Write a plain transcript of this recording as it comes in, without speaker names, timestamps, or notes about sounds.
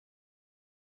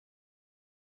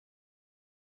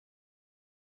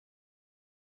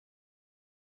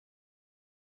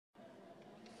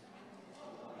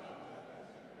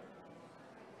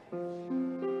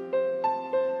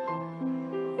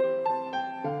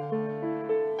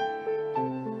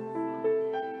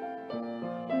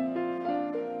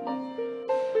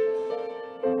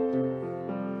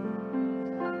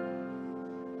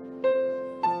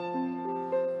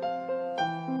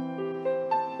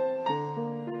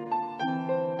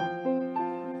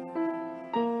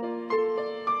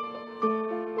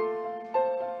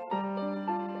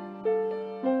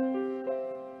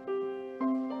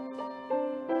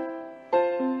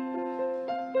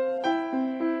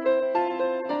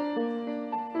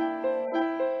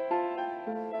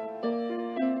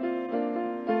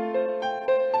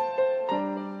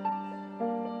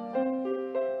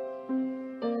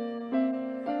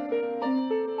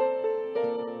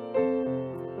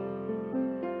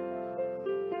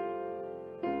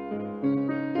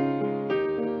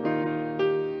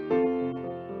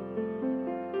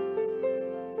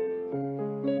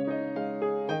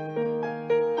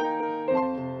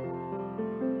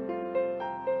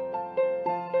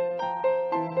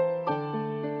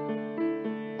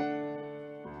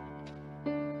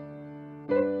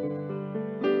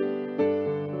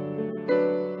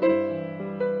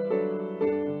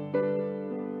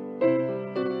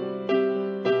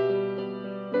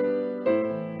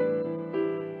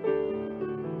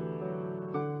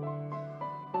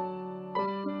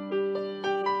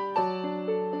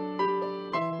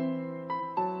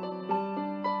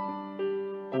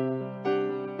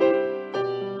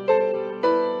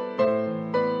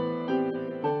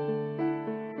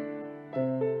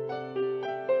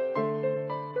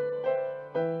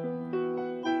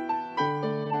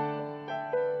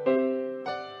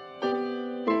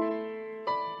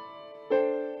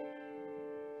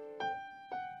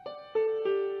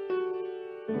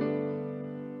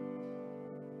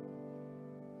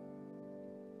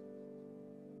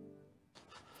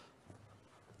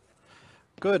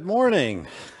Good morning.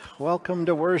 Welcome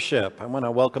to worship. I want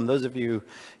to welcome those of you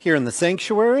here in the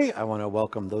sanctuary. I want to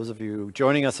welcome those of you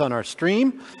joining us on our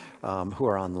stream, who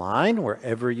are online,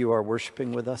 wherever you are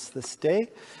worshiping with us this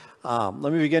day. Let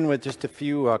me begin with just a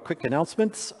few quick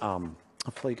announcements.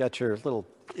 Hopefully you got your little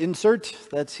insert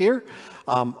that's here.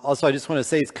 Also, I just want to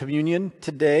say it's communion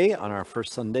today on our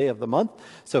first Sunday of the month.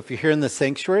 So if you're here in the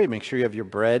sanctuary, make sure you have your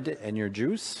bread and your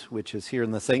juice, which is here in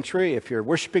the sanctuary. If you're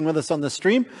worshiping with us on the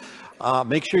stream,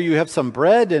 make sure you have some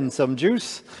bread and some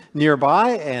juice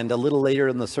nearby, and a little later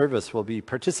in the service, we'll be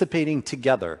participating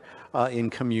together in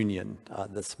communion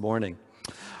this morning.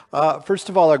 First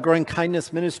of all, our Growing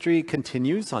Kindness Ministry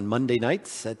continues on Monday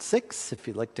nights at 6. If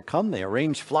you'd like to come, they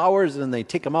arrange flowers and they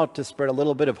take them out to spread a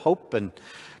little bit of hope and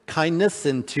kindness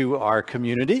into our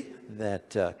community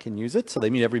that can use it. So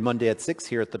they meet every Monday at 6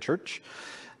 here at the church.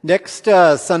 Next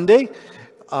Sunday,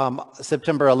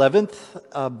 September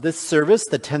 11th, this service,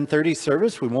 the 10:30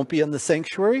 service, we won't be in the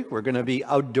sanctuary. We're going to be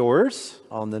outdoors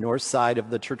on the north side of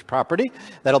the church property.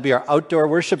 That'll be our outdoor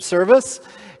worship service.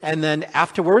 And then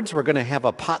afterwards, we're going to have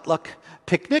a potluck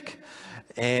picnic.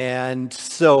 And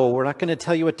so we're not going to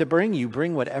tell you what to bring. You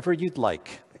bring whatever you'd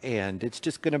like. And it's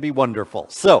just going to be wonderful.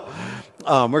 So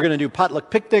we're going to do potluck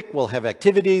picnic. We'll have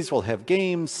activities. We'll have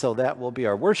games. So that will be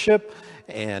our worship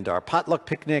and our potluck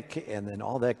picnic, and then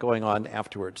all that going on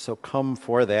afterwards. So come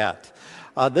for that.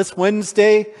 This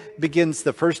Wednesday begins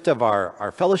the first of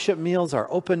our fellowship meals, our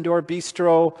open door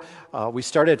bistro. We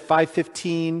start at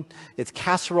 5:15. It's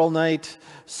casserole night,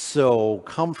 so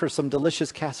come for some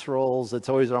delicious casseroles. It's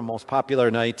always our most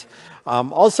popular night.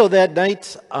 Also that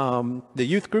night, the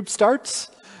youth group starts.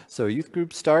 So youth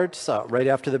group starts right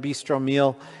after the bistro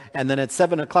meal. And then at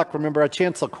 7 o'clock, remember our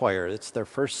chancel choir. It's their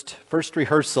first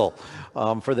rehearsal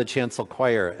for the chancel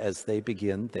choir as they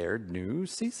begin their new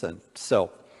season.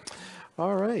 So,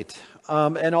 all right.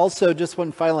 And also just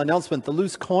one final announcement, the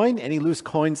loose coin, any loose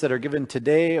coins that are given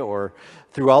today or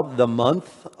throughout the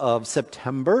month of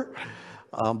September,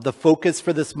 the focus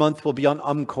for this month will be on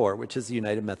UMCOR, which is the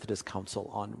United Methodist Council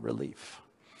on Relief.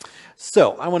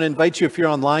 So I want to invite you, if you're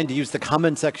online, to use the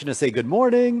comment section to say good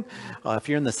morning. If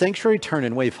you're in the sanctuary, turn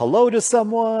and wave hello to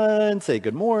someone, say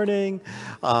good morning.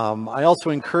 I also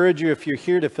encourage you, if you're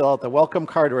here, to fill out the welcome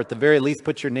card, or at the very least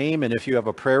put your name, and if you have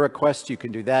a prayer request, you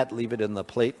can do that. Leave it in the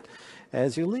plate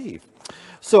as you leave.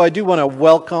 So I do want to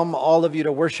welcome all of you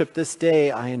to worship this day.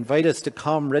 I invite us to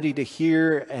come ready to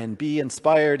hear and be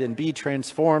inspired and be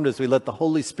transformed as we let the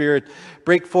Holy Spirit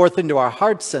break forth into our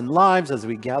hearts and lives as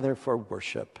we gather for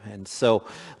worship. And so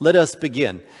let us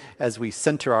begin as we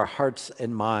center our hearts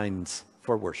and minds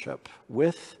for worship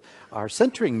with our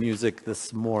centering music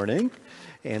this morning.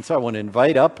 And so I want to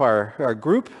invite up our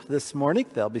group this morning.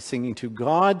 They'll be singing "To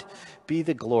God Be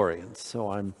the Glory." And so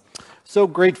I'm so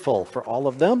grateful for all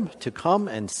of them to come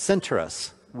and center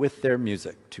us with their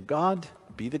music. To God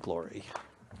be the glory.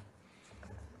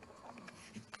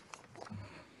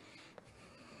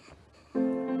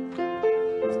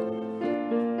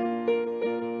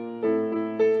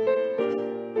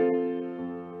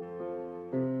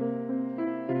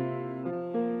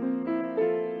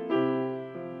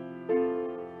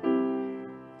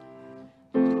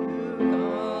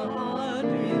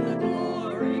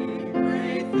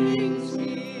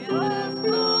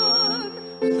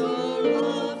 So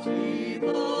loved he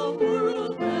the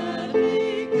world that he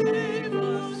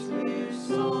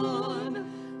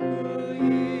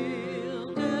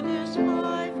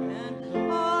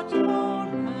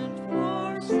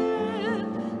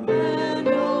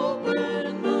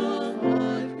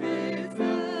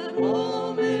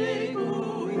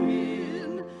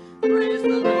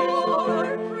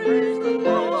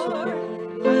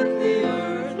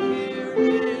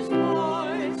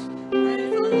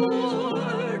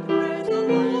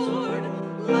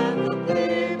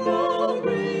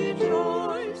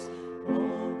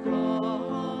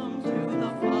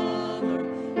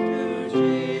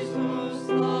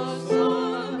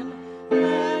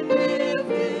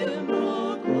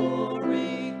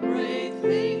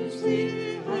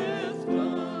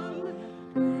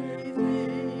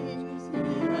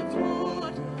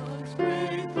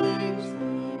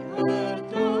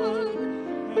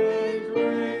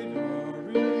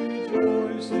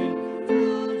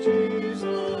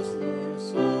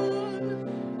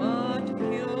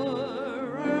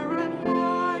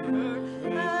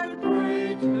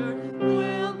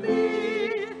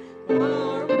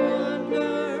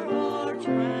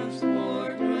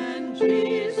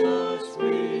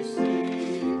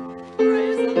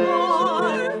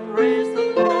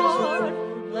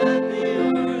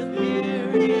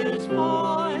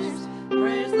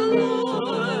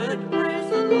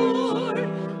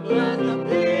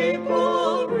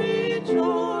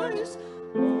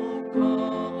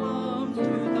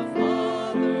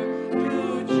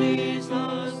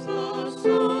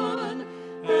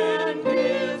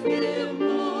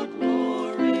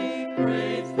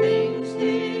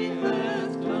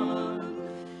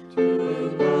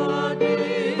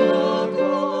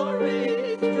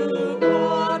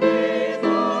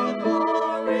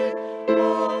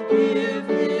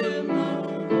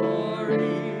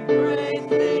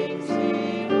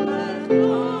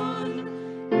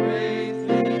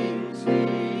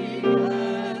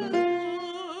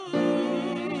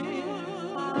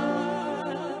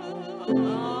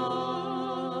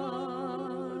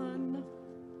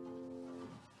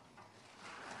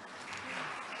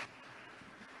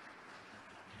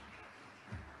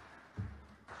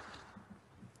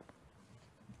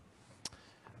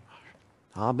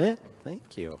Amen.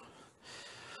 Thank you.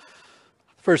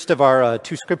 First of our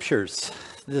two scriptures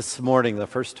this morning, the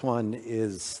first one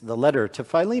is the letter to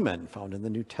Philemon found in the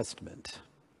New Testament.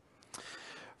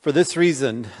 For this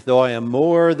reason, though I am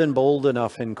more than bold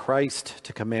enough in Christ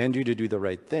to command you to do the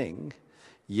right thing,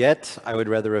 yet I would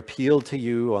rather appeal to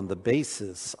you on the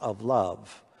basis of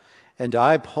love. And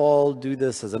I, Paul, do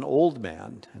this as an old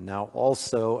man, and now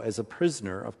also as a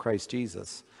prisoner of Christ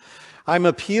Jesus. I'm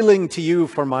appealing to you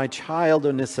for my child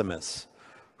Onesimus,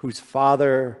 whose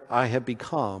father I have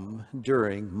become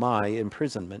during my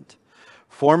imprisonment.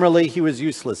 Formerly he was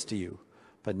useless to you,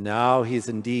 but now he is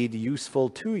indeed useful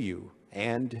to you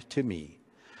and to me.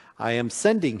 I am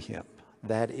sending him,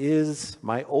 that is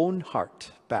my own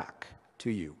heart, back to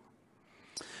you.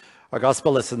 Our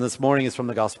gospel lesson this morning is from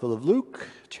the Gospel of Luke,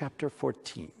 chapter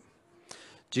 14.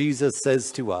 Jesus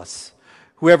says to us,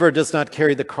 "Whoever does not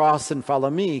carry the cross and follow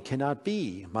me cannot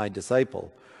be my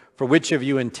disciple. For which of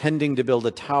you intending to build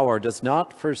a tower does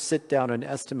not first sit down and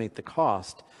estimate the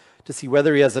cost to see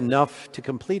whether he has enough to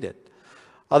complete it?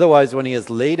 Otherwise, when he has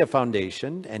laid a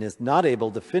foundation and is not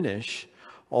able to finish,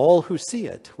 all who see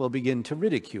it will begin to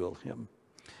ridicule him,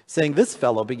 saying, 'This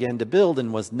fellow began to build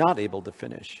and was not able to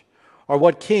finish.' Or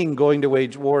what king going to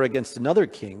wage war against another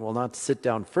king will not sit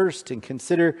down first and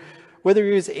consider whether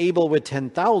he is able with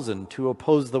 10,000 to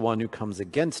oppose the one who comes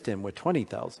against him with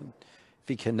 20,000? If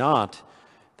he cannot,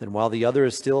 then while the other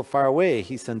is still far away,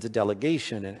 he sends a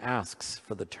delegation and asks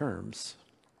for the terms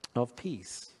of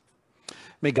peace."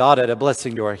 May God add a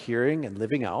blessing to our hearing and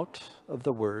living out of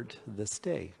the word this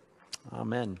day.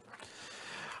 Amen.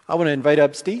 I want to invite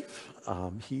up Steve.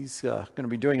 He's going to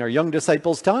be doing our young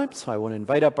disciples time. So I want to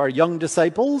invite up our young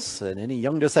disciples, and any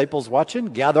young disciples watching,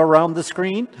 gather around the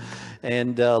screen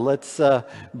and let's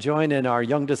join in our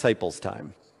young disciples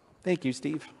time. Thank you,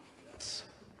 Steve.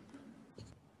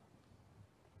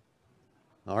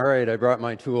 All right, I brought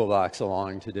my toolbox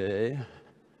along today.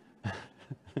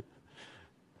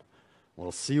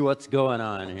 We'll see what's going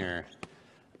on here.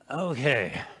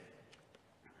 Okay.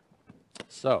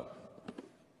 So,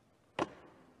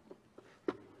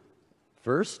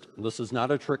 first, this is not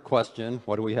a trick question.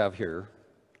 What do we have here?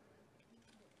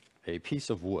 A piece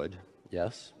of wood,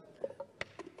 yes.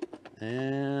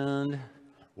 And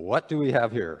what do we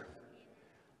have here?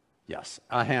 Yes,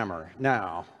 a hammer.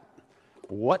 Now,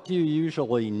 what do you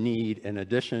usually need in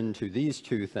addition to these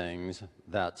two things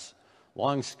that's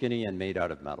long, skinny, and made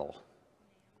out of metal?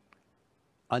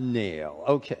 A nail.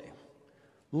 Okay.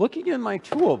 Looking in my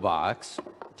toolbox,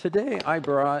 today I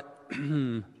brought,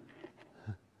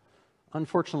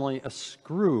 unfortunately, a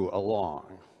screw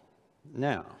along.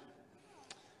 Now,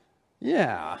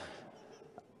 yeah,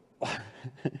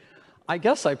 I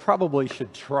guess I probably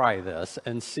should try this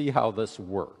and see how this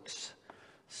works.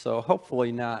 So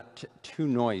hopefully not too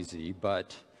noisy,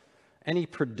 but any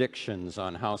predictions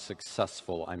on how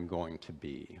successful I'm going to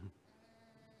be?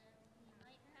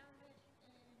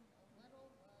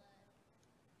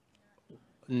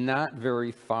 Not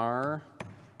very far,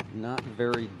 not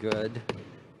very good.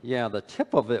 Yeah, the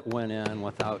tip of it went in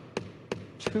without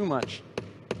too much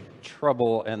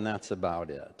trouble, and that's about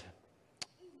it.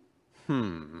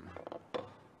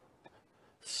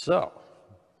 So,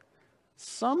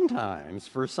 sometimes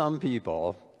for some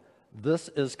people, this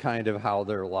is kind of how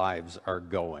their lives are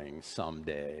going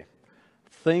someday.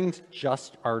 Things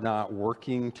just are not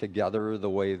working together the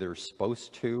way they're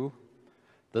supposed to.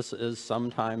 This is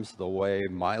sometimes the way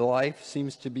my life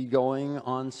seems to be going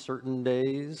on certain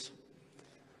days.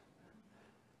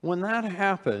 When that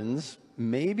happens,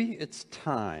 maybe it's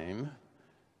time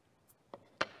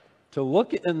to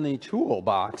look in the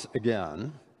toolbox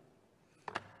again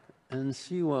and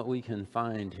see what we can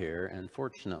find here. And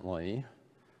fortunately,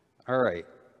 all right,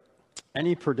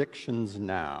 any predictions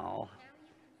now?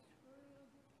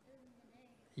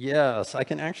 Yes, I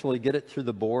can actually get it through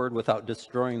the board without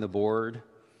destroying the board.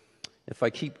 If I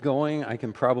keep going, I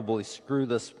can probably screw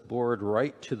this board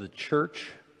right to the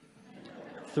church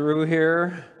through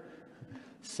here.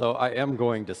 So I am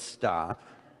going to stop.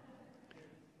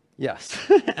 Yes.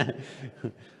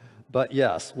 But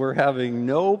yes, we're having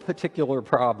no particular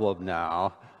problem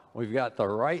now. We've got the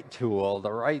right tool,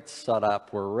 the right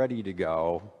setup. We're ready to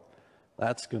go.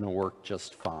 That's going to work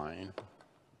just fine.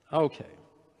 Okay.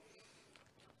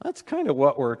 That's kind of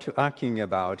what we're talking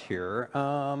about here.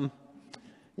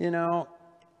 You know,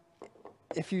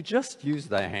 if you just use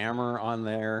the hammer on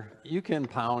there, you can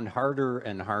pound harder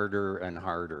and harder and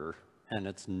harder, and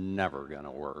it's never going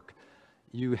to work.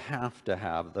 You have to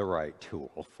have the right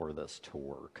tool for this to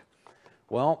work.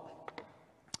 Well,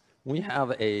 we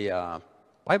have a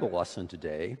Bible lesson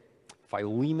today,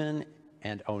 Philemon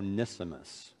and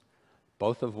Onesimus,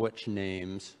 both of which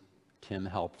names Tim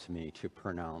helped me to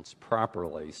pronounce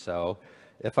properly. So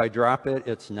if I drop it,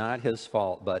 it's not his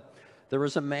fault. But there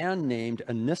was a man named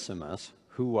Onesimus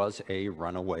who was a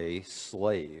runaway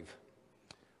slave.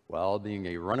 Well, being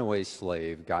a runaway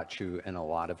slave got you in a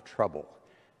lot of trouble.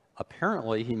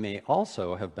 Apparently, he may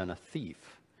also have been a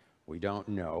thief. We don't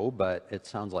know, but it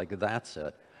sounds like that's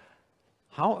it.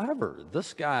 However,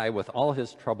 this guy, with all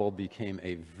his trouble, became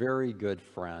a very good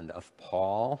friend of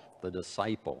Paul, the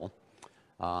disciple,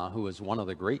 who was one of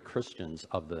the great Christians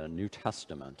of the New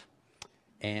Testament.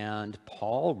 And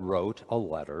Paul wrote a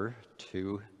letter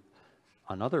to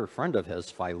another friend of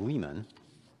his, Philemon,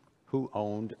 who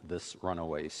owned this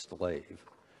runaway slave.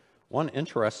 One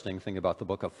interesting thing about the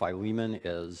book of Philemon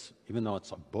is, even though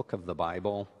it's a book of the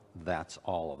Bible, that's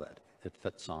all of it. It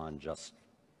fits on just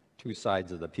 2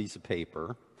 sides of the piece of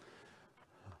paper.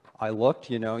 I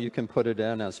looked, you can put it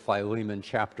in as Philemon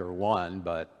chapter 1,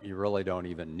 but you really don't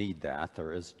even need that.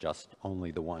 There is just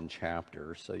only the 1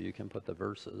 chapter, so you can put the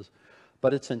verses.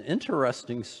 But it's an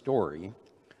interesting story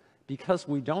because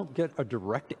we don't get a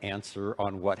direct answer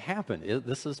on what happened.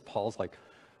 This is Paul's like,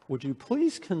 would you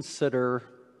please consider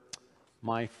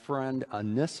my friend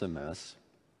Onesimus,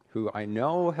 who I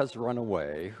know has run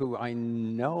away, who I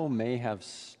know may have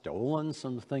stolen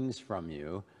some things from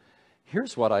you.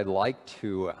 Here's what I'd like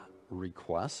to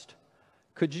request.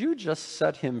 Could you just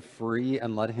set him free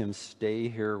and let him stay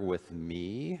here with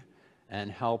me and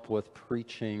help with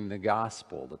preaching the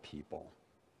gospel to people?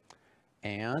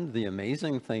 And the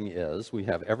amazing thing is, we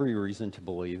have every reason to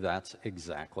believe that's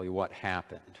exactly what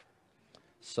happened.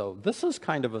 So this is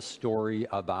kind of a story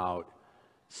about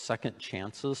second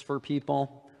chances for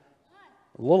people.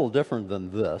 A little different than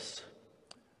this,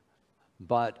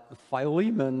 but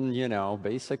Philemon,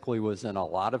 basically was in a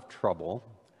lot of trouble,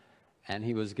 and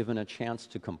he was given a chance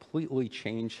to completely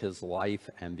change his life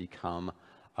and become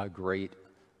a great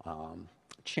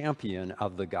champion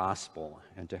of the gospel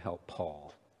and to help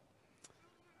Paul.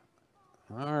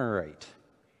 All right.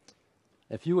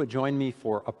 If you would join me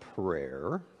for a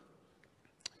prayer.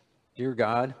 Dear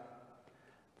God,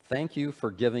 thank you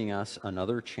for giving us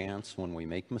another chance when we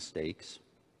make mistakes.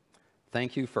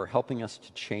 Thank you for helping us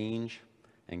to change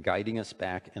and guiding us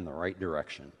back in the right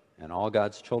direction. And all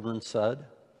God's children said,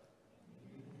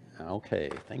 okay,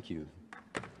 thank you.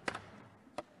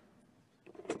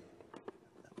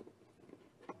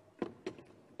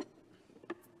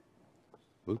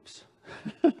 Oops.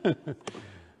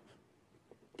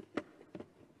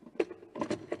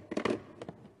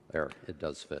 There, it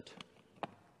does fit.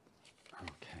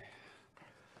 Okay.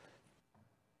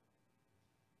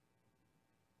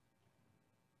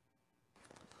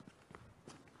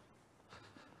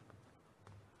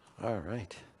 All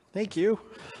right. Thank you.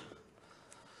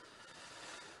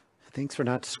 Thanks for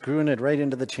not screwing it right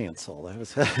into the chancel. That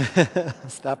was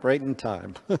stop right in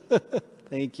time.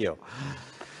 Thank you.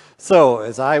 So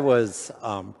as I was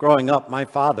growing up, my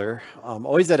father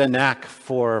always had a knack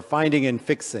for finding and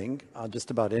fixing just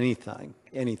about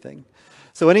anything.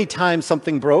 So anytime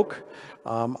something broke,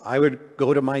 I would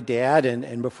go to my dad,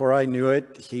 and before I knew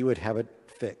it, he would have it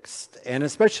fixed. And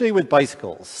especially with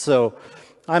bicycles. So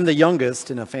I'm the youngest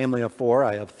in a family of 4.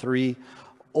 I have 3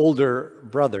 older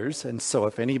brothers, and so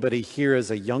if anybody here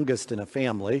is a youngest in a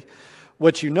family,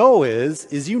 what you know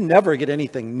is you never get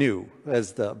anything new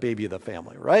as the baby of the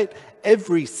family, right?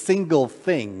 Every single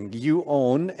thing you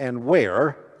own and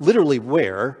wear, literally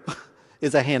wear,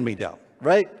 is a hand-me-down,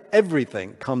 right?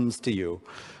 Everything comes to you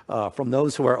from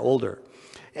those who are older.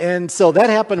 And so that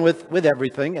happened with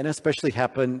everything, and especially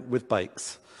happened with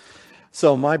bikes.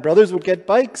 So my brothers would get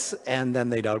bikes, and then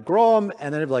they'd outgrow them,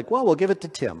 and then they'd be like, well, we'll give it to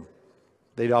Tim.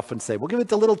 They'd often say, we'll give it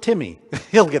to little Timmy.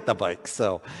 He'll get the bike.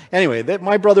 So anyway,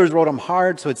 my brothers rode them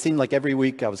hard, so it seemed like every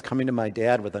week I was coming to my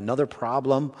dad with another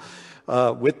problem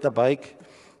with the bike.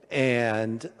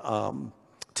 And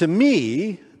to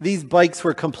me, these bikes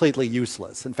were completely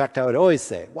useless. In fact, I would always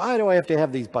say, why do I have to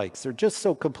have these bikes? They're just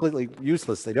so completely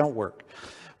useless. They don't work.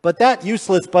 But that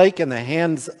useless bike in the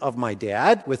hands of my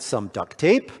dad with some duct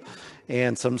tape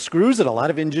and some screws and a lot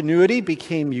of ingenuity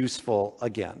became useful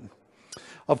again.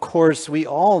 Of course, we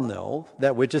all know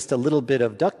that with just a little bit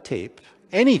of duct tape,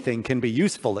 anything can be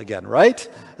useful again, right?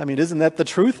 I mean, isn't that the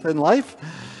truth in life?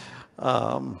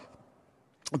 But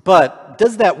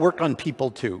does that work on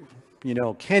people too?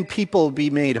 Can people be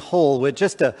made whole with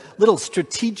just a little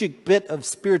strategic bit of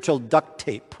spiritual duct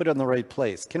tape put in the right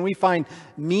place? Can we find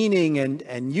meaning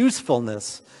and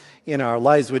usefulness in our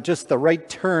lives with just the right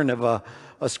turn of a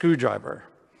screwdriver?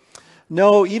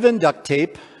 No, even duct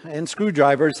tape and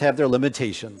screwdrivers have their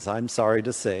limitations, I'm sorry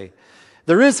to say.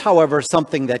 There is, however,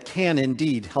 something that can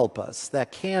indeed help us,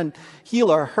 that can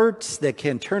heal our hurts, that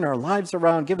can turn our lives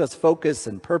around, give us focus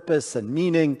and purpose and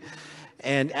meaning,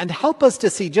 and help us to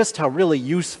see just how really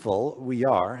useful we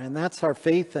are. And that's our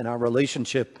faith and our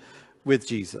relationship with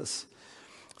Jesus.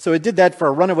 So it did that for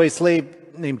a runaway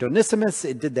slave named Onesimus.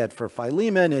 It did that for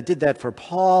Philemon. It did that for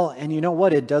Paul. And you know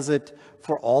what? It does it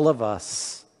for all of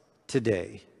us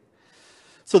today.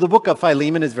 So the book of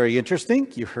Philemon is very interesting.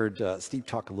 You heard Steve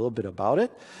talk a little bit about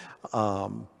it.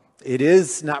 It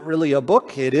is not really a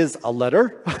book. It is a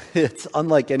letter. It's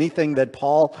unlike anything that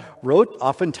Paul wrote.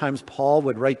 Oftentimes Paul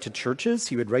would write to churches.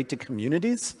 He would write to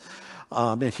communities.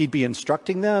 And he'd be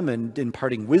instructing them and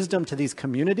imparting wisdom to these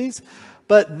communities.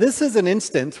 But this is an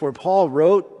instance where Paul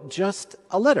wrote just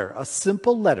a letter, a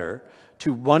simple letter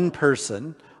to one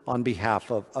person on behalf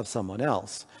of someone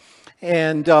else.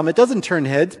 And it doesn't turn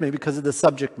heads, maybe because of the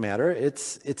subject matter.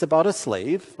 It's about a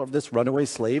slave, of this runaway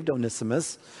slave,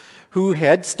 Onesimus, who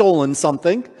had stolen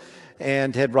something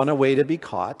and had run away to be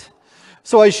caught.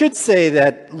 So I should say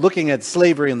that looking at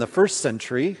slavery in the first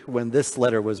century, when this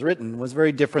letter was written, was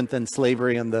very different than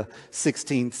slavery in the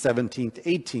 16th, 17th,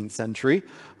 18th century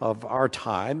of our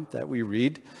time that we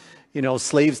read. You know,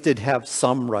 slaves did have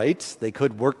some rights. They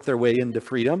could work their way into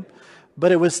freedom,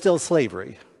 but it was still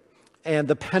slavery. And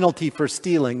the penalty for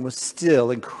stealing was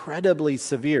still incredibly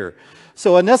severe.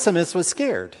 So Onesimus was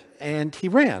scared, and he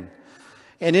ran.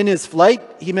 And in his flight,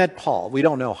 he met Paul. We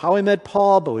don't know how he met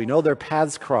Paul, but we know their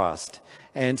paths crossed.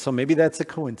 And so maybe that's a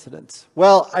coincidence.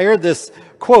 Well, I heard this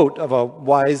quote of a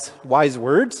wise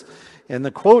words, and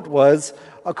the quote was,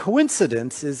 "A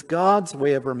coincidence is God's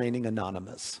way of remaining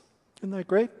anonymous." Isn't that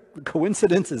great? A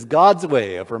coincidence is God's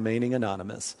way of remaining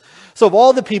anonymous. So of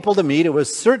all the people to meet, it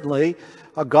was certainly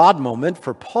a God moment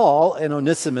for Paul and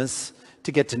Onesimus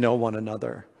to get to know one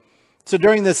another. So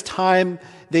during this time,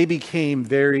 they became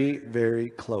very, very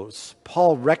close.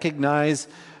 Paul recognized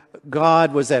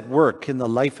God was at work in the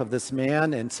life of this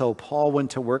man, and so Paul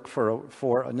went to work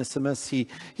for Onesimus.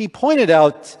 He pointed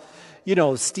out, you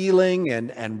know, stealing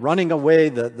and running away,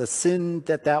 the sin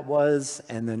that was,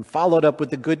 and then followed up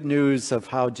with the good news of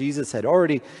how Jesus had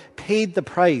already paid the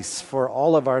price for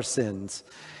all of our sins.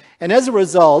 And as a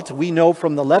result, we know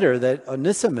from the letter that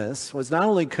Onesimus was not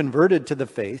only converted to the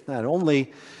faith, not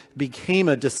only became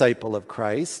a disciple of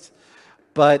Christ,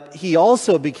 but he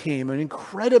also became an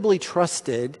incredibly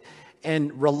trusted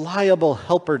and reliable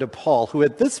helper to Paul, who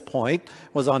at this point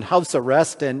was on house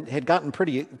arrest and had gotten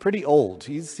pretty old.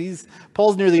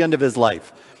 Paul's near the end of his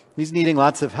life. He's needing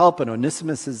lots of help, and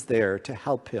Onesimus is there to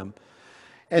help him.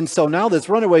 And so now this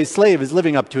runaway slave is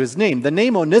living up to his name. The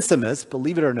name Onesimus,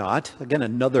 believe it or not, again,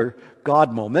 another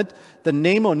God moment, the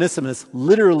name Onesimus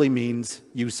literally means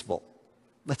useful.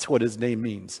 That's what his name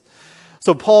means.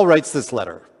 So Paul writes this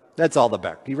letter. That's all the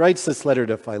back. He writes this letter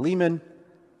to Philemon,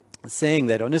 saying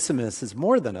that Onesimus is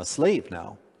more than a slave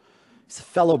now. He's a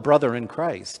fellow brother in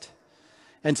Christ.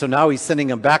 And so now he's sending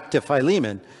him back to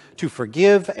Philemon to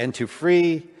forgive and to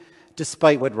free,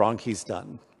 despite what wrong he's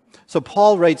done. So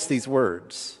Paul writes these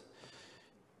words.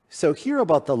 So hear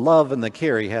about the love and the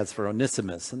care he has for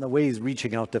Onesimus and the way he's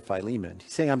reaching out to Philemon.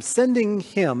 He's saying, I'm sending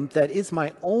him that is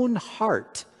my own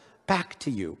heart back to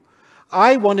you.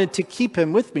 I wanted to keep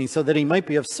him with me so that he might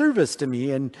be of service to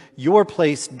me in your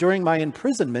place during my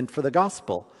imprisonment for the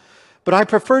gospel. But I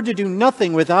preferred to do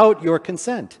nothing without your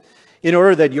consent, in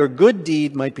order that your good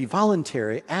deed might be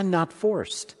voluntary and not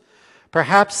forced.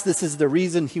 Perhaps this is the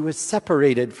reason he was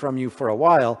separated from you for a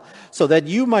while, so that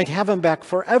you might have him back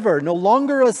forever, no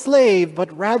longer a slave,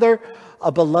 but rather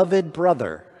a beloved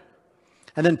brother.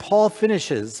 And then Paul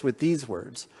finishes with these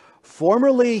words.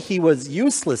 Formerly he was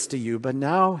useless to you, but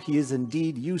now he is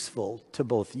indeed useful to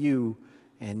both you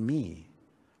and me.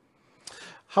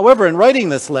 However, in writing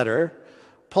this letter,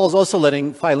 Paul's also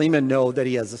letting Philemon know that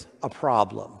he has a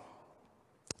problem.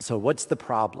 So what's the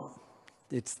problem?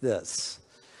 It's this.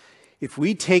 If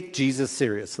we take Jesus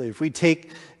seriously, if we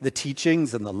take the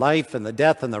teachings and the life and the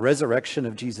death and the resurrection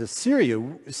of Jesus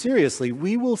seriously,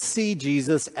 we will see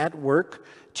Jesus at work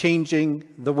changing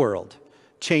the world,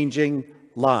 changing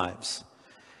lives.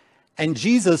 And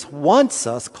Jesus wants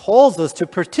us, calls us to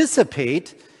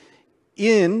participate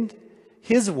in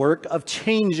his work of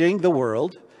changing the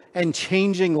world and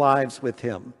changing lives with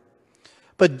him.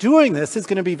 But doing this is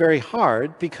going to be very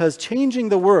hard, because changing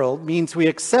the world means we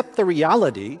accept the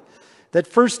reality that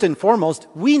first and foremost,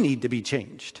 we need to be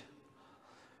changed.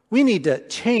 We need to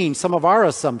change some of our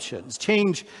assumptions,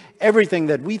 change everything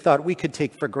that we thought we could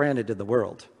take for granted in the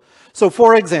world. So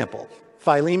for example,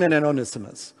 Philemon and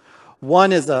Onesimus.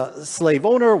 One is a slave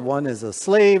owner, one is a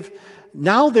slave.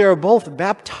 Now they are both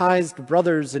baptized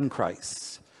brothers in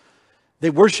Christ. They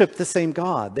worship the same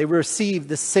God. They receive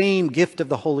the same gift of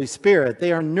the Holy Spirit.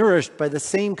 They are nourished by the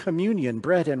same communion,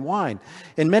 bread and wine,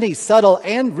 in many subtle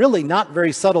and really not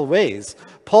very subtle ways.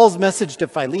 Paul's message to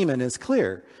Philemon is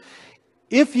clear.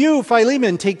 If you,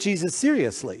 Philemon, take Jesus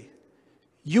seriously,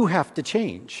 you have to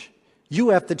change. You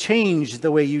have to change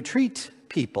the way you treat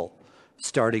people,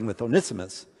 starting with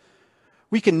Onesimus.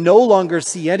 We can no longer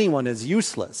see anyone as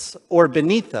useless or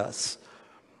beneath us.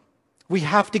 We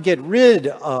have to get rid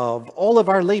of all of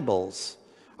our labels,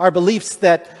 our beliefs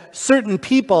that certain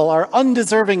people are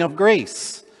undeserving of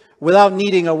grace without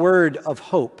needing a word of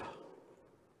hope.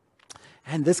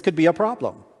 And this could be a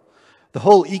problem. The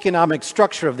whole economic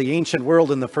structure of the ancient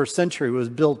world in the first century was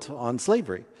built on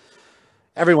slavery.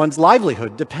 Everyone's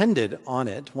livelihood depended on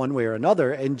it one way or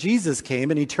another, and Jesus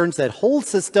came and he turns that whole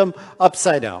system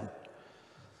upside down.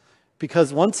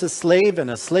 Because once a slave and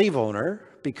a slave owner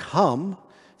become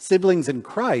siblings in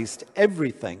Christ,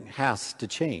 everything has to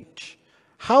change.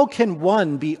 How can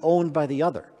one be owned by the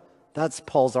other? That's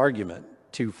Paul's argument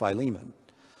to Philemon.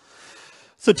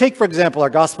 So take, for example,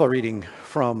 our gospel reading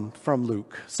from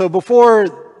Luke. So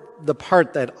before the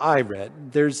part that I read,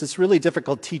 there's this really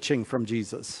difficult teaching from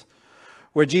Jesus,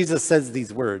 where Jesus says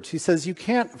these words. He says, you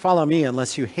can't follow me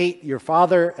unless you hate your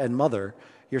father and mother,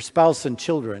 your spouse and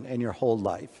children, and your whole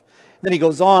life. Then he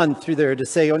goes on through there to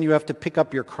say, you have to pick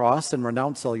up your cross and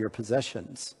renounce all your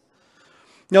possessions.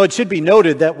 Now, it should be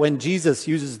noted that when Jesus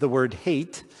uses the word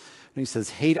hate, and he says,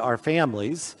 hate our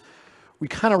families, we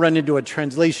kind of run into a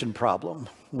translation problem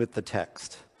with the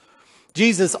text.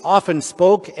 Jesus often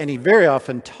spoke, and he very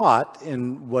often taught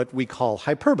in what we call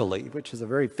hyperbole, which is a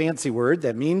very fancy word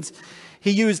that means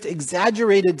he used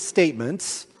exaggerated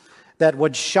statements that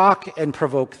would shock and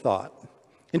provoke thought.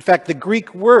 In fact, the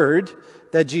Greek word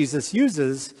that Jesus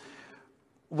uses,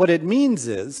 what it means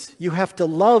is you have to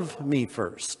love me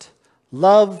first,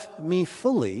 love me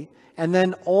fully, and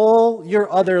then all your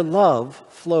other love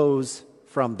flows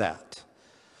from that.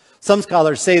 Some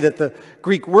scholars say that the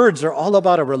Greek words are all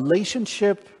about a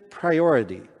relationship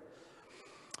priority.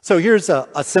 So here's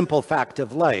a simple fact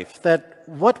of life, that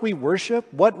what we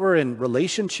worship, what we're in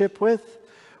relationship with,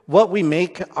 what we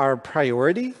make our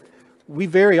priority, we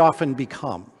very often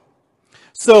become.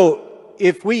 So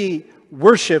if we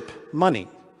worship money,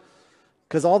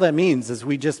 because all that means is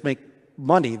we just make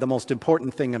money the most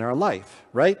important thing in our life,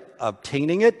 right?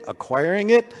 Obtaining it,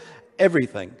 acquiring it,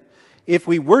 everything. If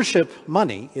we worship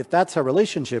money, if that's our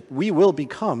relationship, we will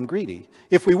become greedy.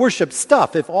 If we worship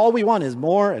stuff, if all we want is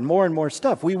more and more and more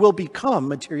stuff, we will become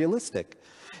materialistic.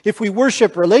 If we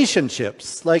worship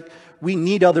relationships, like we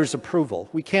need others' approval,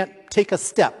 we can't take a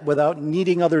step without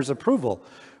needing others' approval,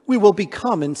 we will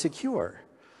become insecure.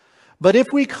 But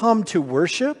if we come to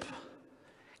worship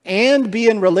and be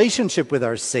in relationship with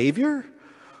our Savior,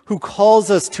 who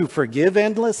calls us to forgive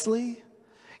endlessly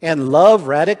and love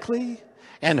radically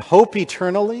and hope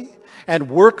eternally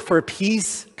and work for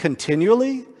peace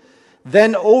continually,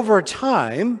 then over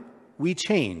time we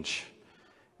change.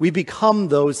 We become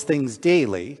those things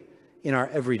daily in our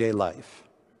everyday life.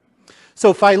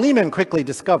 So Philemon quickly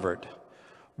discovered,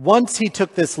 once he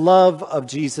took this love of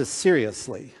Jesus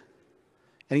seriously,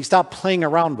 and he stopped playing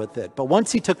around with it. But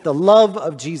once he took the love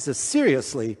of Jesus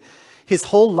seriously, his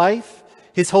whole life,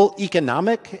 his whole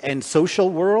economic and social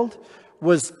world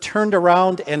was turned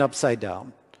around and upside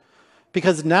down.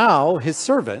 Because now his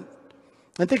servant,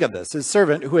 and think of this, his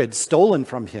servant who had stolen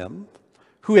from him,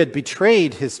 who had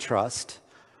betrayed his trust,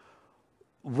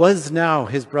 was now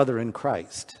his brother in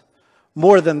Christ.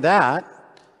 More than that,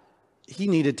 he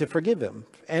needed to forgive him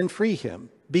and free him,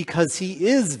 because he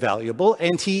is valuable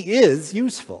and he is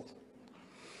useful.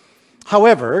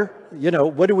 However,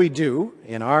 what do we do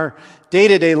in our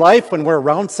day-to-day life when we're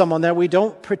around someone that we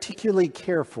don't particularly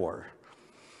care for?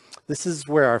 This is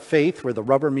where our faith, where the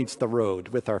rubber meets the road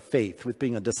with our faith, with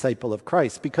being a disciple of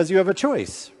Christ, because you have a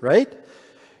choice, right?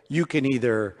 You can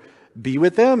either be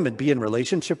with them and be in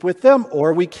relationship with them,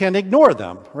 or we can ignore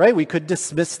them, right? We could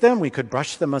dismiss them, we could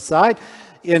brush them aside.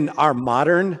 In our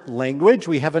modern language,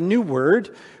 we have a new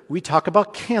word. We talk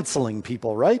about canceling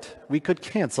people, right? We could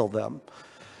cancel them.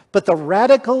 But the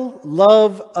radical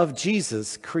love of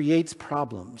Jesus creates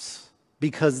problems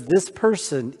because this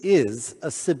person is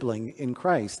a sibling in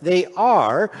Christ. They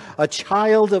are a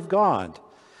child of God.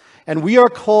 And we are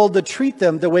called to treat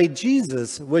them the way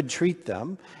Jesus would treat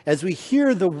them as we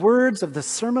hear the words of the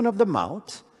Sermon on the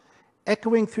Mount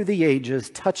echoing through the ages,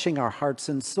 touching our hearts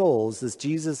and souls, as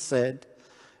Jesus said,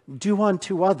 do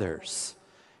unto others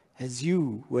as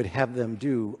you would have them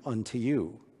do unto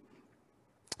you.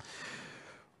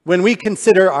 When we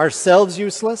consider ourselves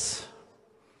useless,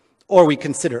 or we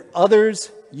consider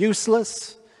others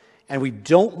useless, and we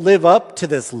don't live up to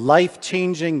this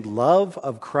life-changing love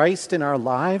of Christ in our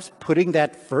lives, putting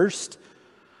that first,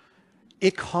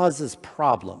 it causes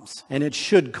problems, and it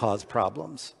should cause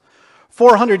problems.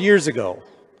 400 years ago,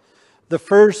 the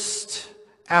first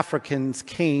Africans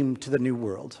came to the New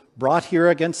World, brought here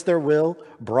against their will,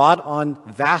 brought on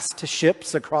vast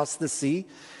ships across the sea.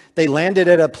 They landed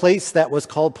at a place that was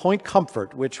called Point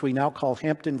Comfort, which we now call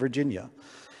Hampton, Virginia.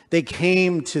 They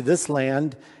came to this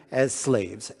land as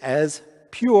slaves, as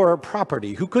pure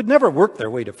property, who could never work their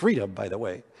way to freedom, by the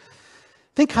way.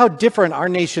 Think how different our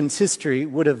nation's history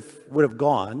would have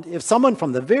gone if someone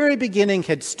from the very beginning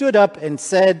had stood up and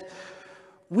said,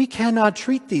 we cannot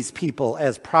treat these people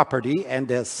as property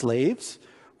and as slaves.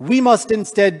 We must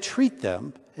instead treat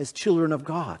them as children of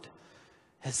God,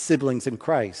 as siblings in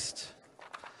Christ.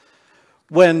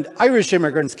 When Irish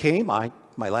immigrants came, my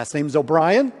last name's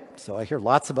O'Brien, so I hear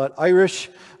lots about my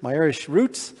Irish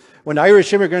roots. When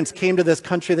Irish immigrants came to this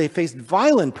country, they faced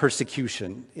violent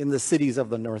persecution in the cities of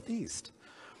the Northeast.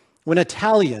 When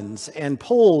Italians and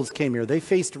Poles came here, they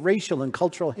faced racial and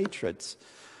cultural hatreds.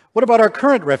 What about our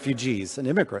current refugees and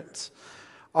immigrants?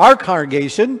 Our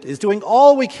congregation is doing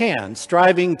all we can,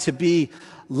 striving to be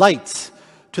lights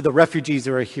to the refugees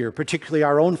who are here, particularly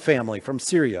our own family from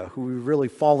Syria, who we've really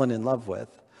fallen in love with.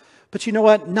 But you know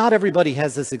what? Not everybody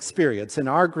has this experience, and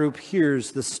our group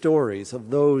hears the stories of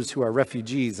those who are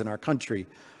refugees in our country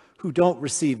who don't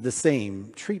receive the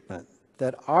same treatment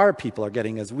that our people are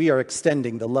getting as we are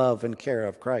extending the love and care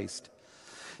of Christ.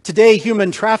 Today,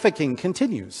 human trafficking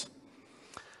continues.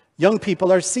 Young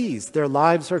people are seized, their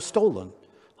lives are stolen,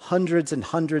 hundreds and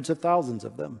hundreds of thousands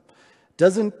of them.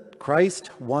 Doesn't Christ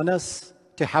want us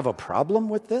to have a problem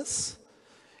with this?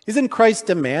 Isn't Christ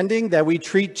demanding that we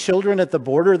treat children at the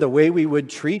border the way we would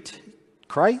treat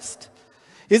Christ?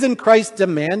 Isn't Christ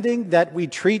demanding that we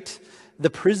treat the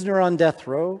prisoner on death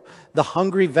row, the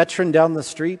hungry veteran down the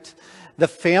street, the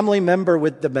family member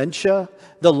with dementia,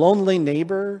 the lonely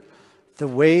neighbor, the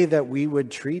way that we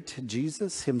would treat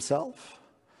Jesus himself?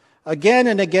 Again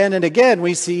and again and again,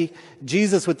 we see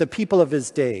Jesus with the people of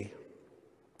his day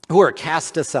who are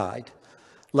cast aside,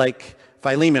 like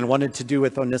Philemon wanted to do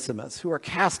with Onesimus, who are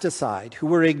cast aside, who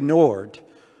were ignored.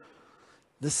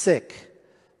 The sick,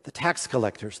 the tax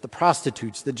collectors, the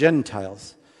prostitutes, the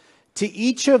Gentiles. To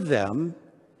each of them,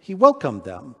 he welcomed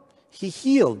them. He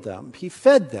healed them. He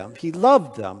fed them. He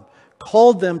loved them,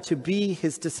 called them to be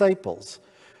his disciples.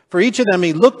 For each of them,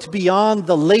 he looked beyond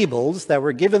the labels that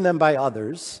were given them by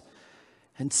others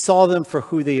and saw them for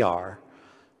who they are,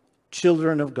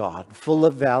 children of God, full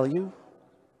of value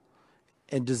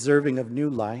and deserving of new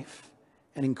life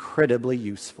and incredibly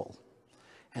useful.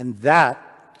 And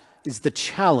that is the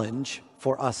challenge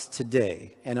for us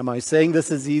today. And am I saying this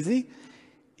is easy?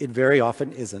 It very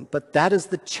often isn't. But that is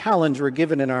the challenge we're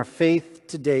given in our faith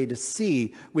today, to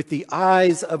see with the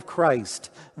eyes of Christ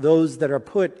those that are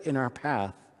put in our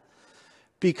path.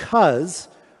 Because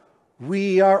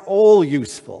we are all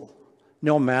useful,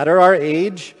 no matter our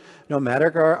age, no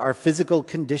matter our physical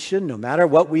condition, no matter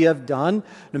what we have done,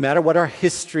 no matter what our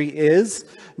history is,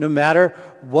 no matter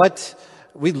what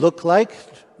we look like,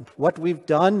 what we've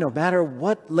done, no matter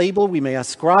what label we may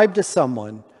ascribe to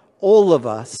someone, all of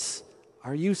us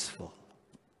are useful.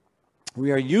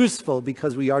 We are useful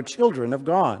because we are children of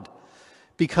God,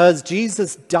 because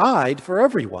Jesus died for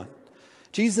everyone.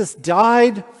 Jesus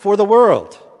died for the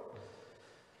world.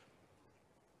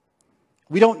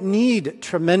 We don't need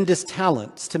tremendous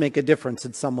talents to make a difference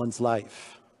in someone's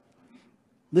life.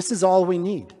 This is all we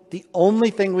need. The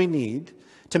only thing we need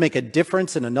to make a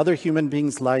difference in another human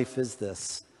being's life is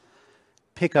this: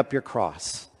 pick up your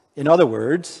cross. In other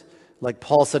words, like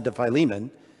Paul said to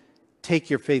Philemon, take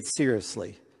your faith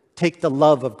seriously. Take the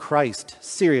love of Christ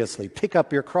seriously. Pick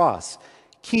up your cross.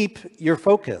 Keep your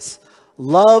focus.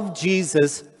 Love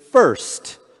Jesus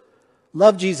first.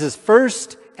 Love Jesus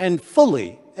first and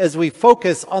fully, as we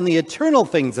focus on the eternal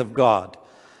things of God,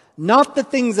 not the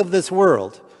things of this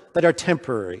world that are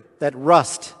temporary, that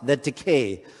rust, that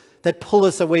decay, that pull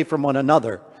us away from one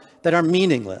another, that are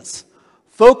meaningless.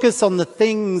 Focus on the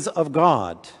things of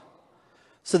God,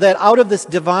 so that out of this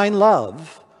divine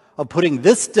love, of putting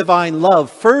this divine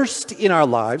love first in our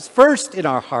lives, first in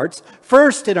our hearts,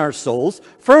 first in our souls,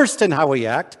 first in how we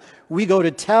act, we go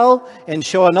to tell and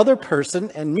show another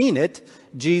person and mean it,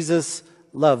 Jesus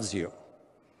loves you.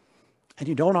 And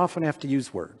you don't often have to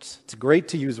use words. It's great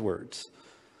to use words.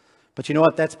 But you know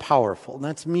what? That's powerful.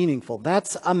 That's meaningful.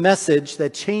 That's a message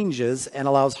that changes and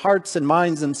allows hearts and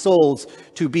minds and souls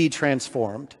to be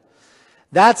transformed.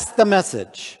 That's the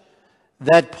message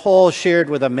that Paul shared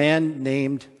with a man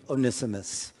named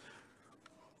Onesimus.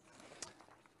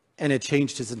 and it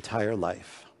changed his entire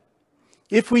life.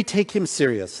 If we take him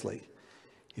seriously,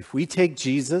 if we take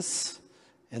Jesus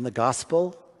and the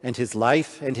gospel and his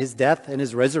life and his death and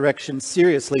his resurrection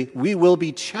seriously, we will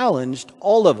be challenged,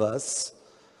 all of us,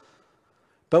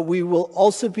 but we will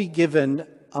also be given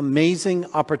amazing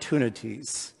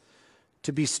opportunities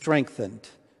to be strengthened,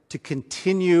 to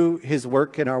continue his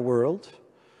work in our world,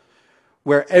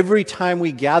 where every time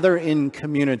we gather in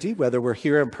community, whether we're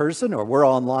here in person or we're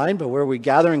online, but where we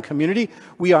gather in community,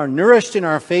 we are nourished in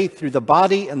our faith through the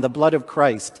body and the blood of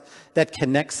Christ that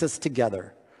connects us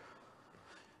together.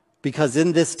 Because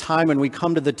in this time when we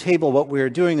come to the table, what we're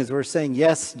doing is we're saying,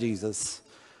 yes, Jesus,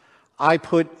 I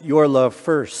put your love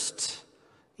first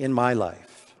in my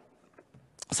life.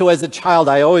 So as a child,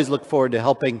 I always look forward to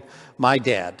helping my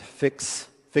dad fix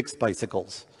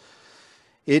bicycles.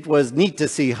 It was neat to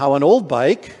see how an old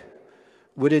bike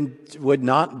would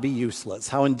not be useless.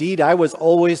 How indeed I was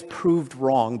always proved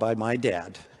wrong by my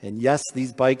dad. And yes,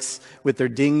 these bikes with their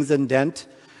dings and dent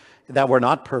that were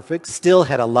not perfect still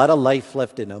had a lot of life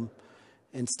left in them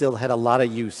and still had a lot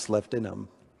of use left in them.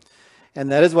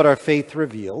 And that is what our faith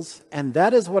reveals. And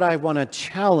that is what I want to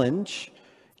challenge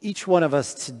each one of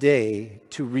us today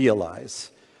to realize.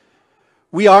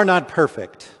 We are not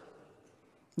perfect.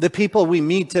 The people we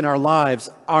meet in our lives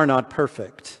are not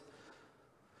perfect.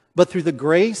 But through the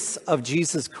grace of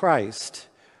Jesus Christ,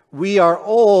 we are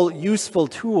all useful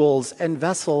tools and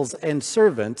vessels and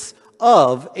servants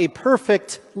of a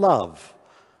perfect love,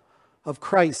 of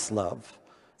Christ's love.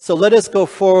 So let us go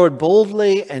forward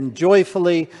boldly and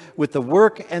joyfully with the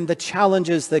work and the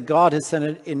challenges that God has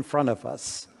sent in front of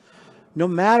us. No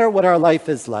matter what our life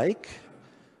is like,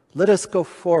 let us go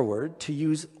forward to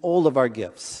use all of our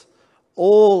gifts,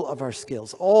 all of our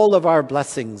skills, all of our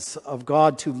blessings of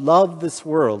God to love this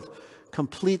world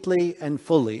completely and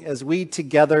fully as we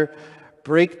together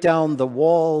break down the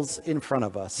walls in front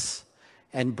of us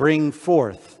and bring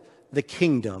forth the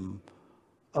kingdom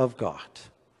of God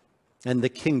and the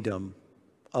kingdom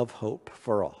of hope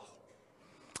for all.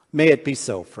 May it be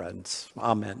so, friends.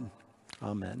 Amen.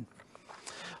 Amen.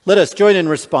 Let us join in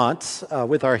response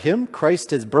with our hymn,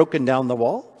 Christ Has Broken Down the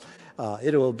Wall.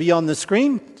 It will be on the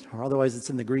screen, or otherwise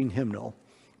it's in the green hymnal.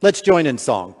 Let's join in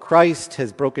song, Christ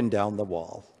Has Broken Down the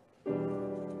Wall.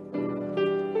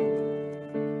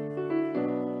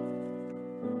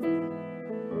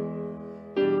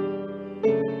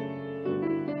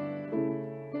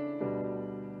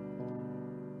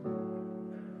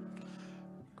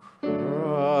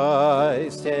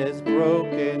 Christ has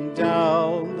broken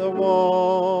down the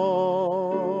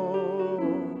wall.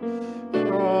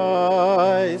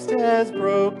 Christ has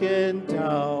broken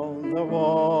down the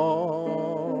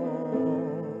wall.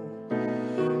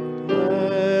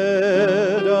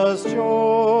 Let us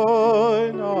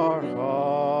join our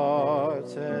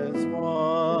hearts as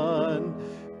one.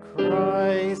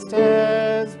 Christ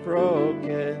has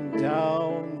broken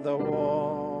down the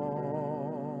wall.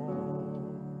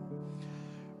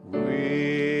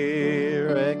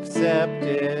 We're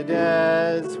accepted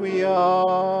as we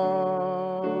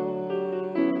are.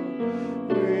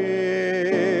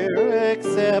 We're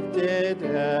accepted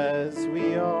as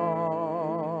we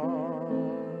are.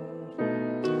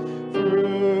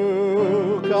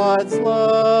 Through God's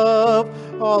love,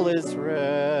 all is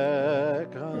reconciled.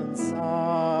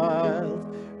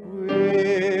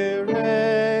 We're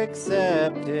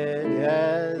accepted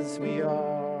as we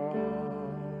are.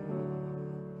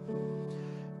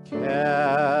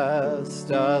 Cast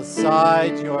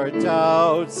aside your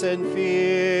doubts and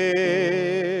fear.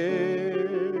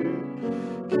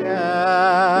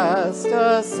 Cast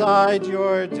aside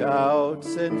your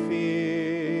doubts and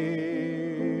fear.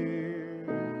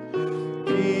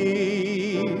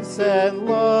 Peace and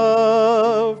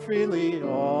love freely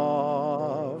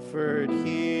offered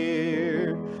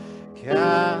here.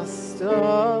 Cast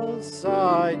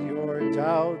aside your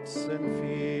doubts and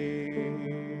fear.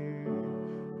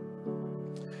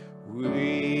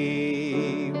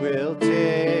 We will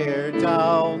tear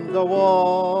down the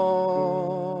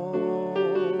wall.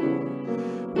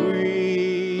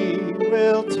 We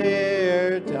will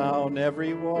tear down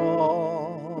every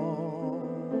wall.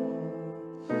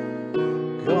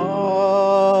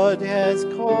 God has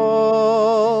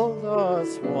called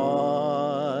us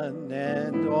one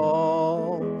and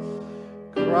all.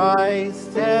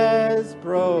 Christ has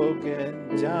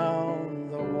broken down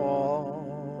the wall.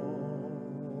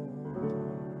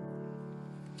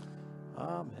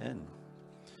 Amen.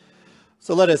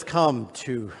 So let us come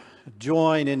to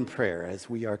join in prayer as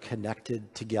we are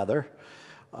connected together.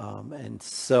 And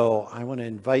so I want to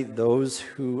invite those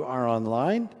who are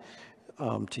online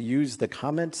to use the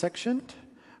comment section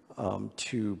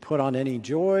to put on any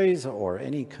joys or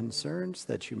any concerns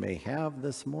that you may have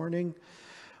this morning.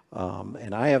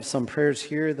 And I have some prayers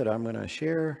here that I'm going to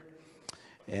share.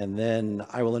 And then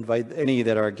I will invite any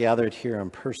that are gathered here in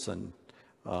person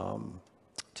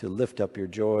to lift up your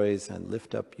joys and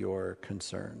lift up your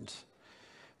concerns.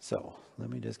 So let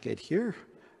me just get here.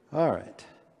 All right.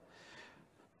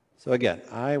 So again,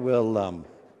 I will,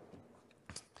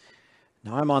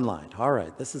 now I'm online. All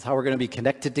right, this is how we're going to be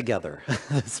connected together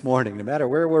this morning, no matter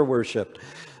where we're worshiped.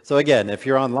 So again, if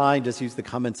you're online, just use the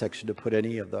comment section to put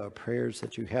any of the prayers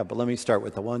that you have. But let me start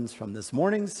with the ones from this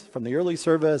morning's, from the early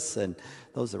service, and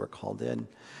those that were called in.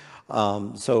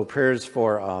 So prayers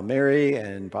for Mary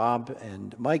and Bob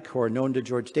and Mike, who are known to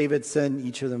George Davidson,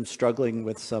 each of them struggling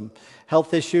with some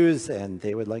health issues, and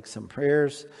they would like some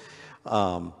prayers.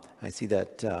 I see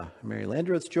that Mary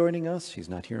Landreth's joining us. She's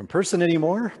not here in person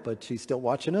anymore, but she's still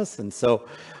watching us. And so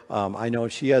I know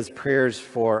she has prayers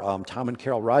for Tom and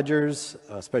Carol Rogers,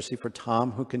 especially for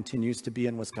Tom, who continues to be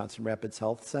in Wisconsin Rapids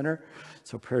Health Center.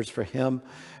 So prayers for him,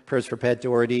 prayers for Pat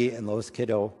Doherty and Lois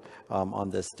Kiddo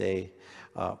on this day.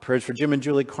 Prayers for Jim and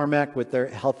Julie Cormack with their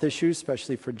health issues,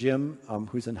 especially for Jim,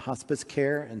 who's in hospice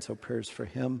care, and so prayers for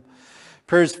him.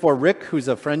 Prayers for Rick, who's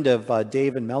a friend of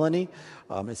Dave and Melanie,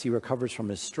 as he recovers from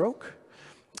his stroke.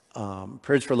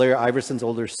 Prayers for Larry Iverson's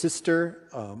older sister,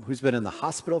 who's been in the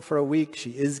hospital for a week. She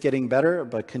is getting better,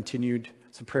 but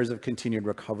some prayers of continued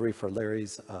recovery for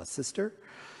Larry's sister.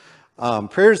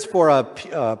 Prayers for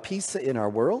peace in our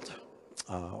world,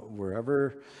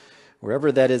 wherever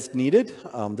that is needed.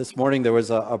 This morning there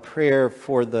was a prayer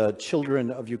for the children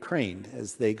of Ukraine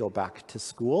as they go back to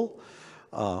school.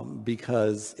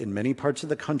 Because in many parts of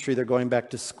the country, they're going back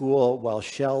to school while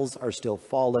shells are still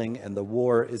falling and the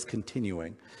war is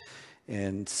continuing.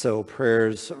 And so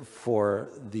prayers for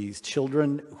these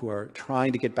children who are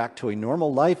trying to get back to a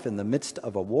normal life in the midst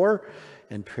of a war,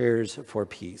 and prayers for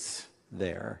peace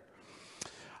there.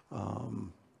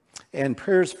 And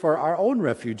prayers for our own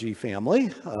refugee family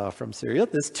from Syria.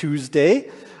 This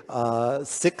Tuesday,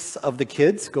 6 of the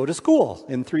kids go to school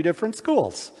in 3 different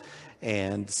schools.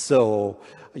 And so,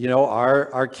 you know,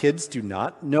 our kids do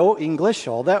not know English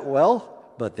all that well,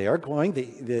 but they are going.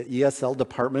 The ESL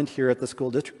department here at the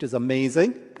school district is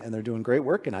amazing, and they're doing great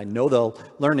work, and I know they'll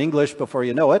learn English before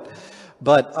you know it.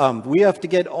 But we have to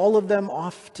get all of them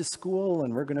off to school,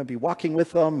 and we're going to be walking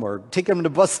with them or taking them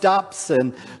to bus stops.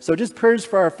 And so just prayers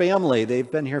for our family. They've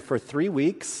been here for 3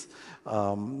 weeks.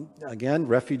 Again,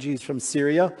 refugees from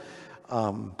Syria.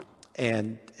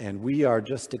 And we are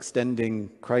just extending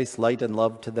Christ's light and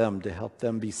love to them to help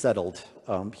them be settled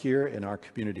here in our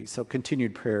community. So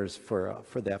continued prayers for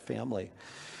that family.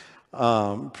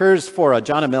 Prayers for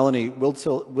John and Melanie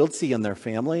Wiltsey and their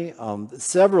family.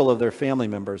 Several of their family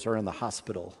members are in the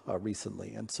hospital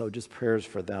recently, and so just prayers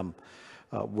for them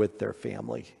with their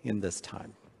family in this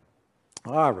time.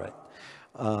 All right.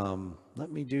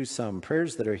 Let me do some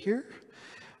prayers that are here.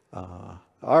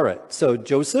 All right. So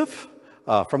Joseph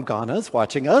from Ghana is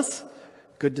watching us.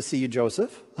 Good to see you,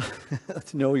 Joseph.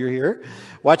 To know you're here.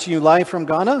 Watching you live from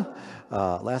Ghana.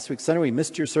 Last week Sunday, we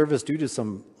missed your service due to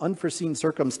some unforeseen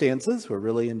circumstances. We're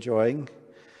really enjoying.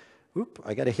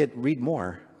 I got to hit read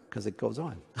more because it goes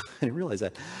on. I didn't realize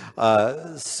that.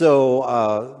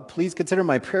 So please consider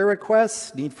my prayer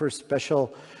requests. Need for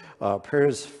special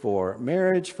prayers for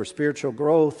marriage, for spiritual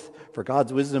growth, for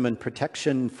God's wisdom and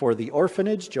protection for the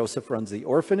orphanage. Joseph runs the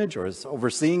orphanage, or is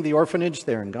overseeing the orphanage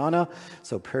there in Ghana.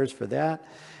 So prayers for that.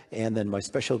 And then my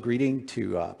special greeting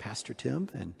to Pastor Tim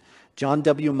and John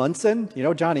W. Munson. You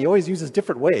know, John, he always uses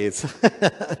different ways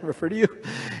to refer to you.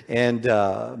 And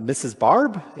Mrs.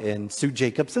 Barb and Sue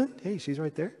Jacobson. Hey, she's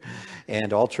right there.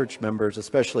 And all church members,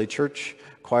 especially church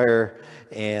choir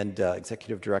and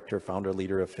executive director, founder,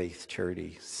 leader of Faith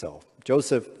Charity. So,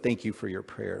 Joseph, thank you for your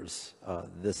prayers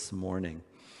this morning.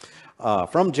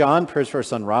 From John, prayers for our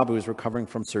son Rob, who was recovering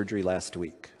from surgery last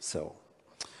week. So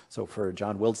for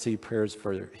John Wildsey, prayers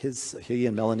for he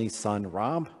and Melanie's son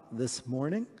Rob this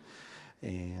morning.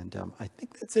 And I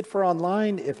think that's it for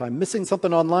online. If I'm missing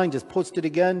something online, just post it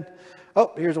again.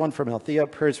 Oh, here's one from Althea.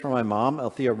 Prayers for my mom,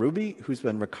 Althea Ruby, who's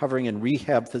been recovering in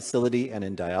rehab facility and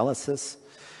in dialysis.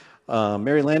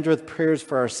 Mary Landreth, prayers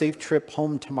for our safe trip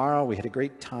home tomorrow. We had a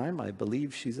great time. I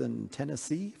believe she's in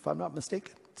Tennessee, if I'm not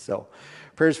mistaken. So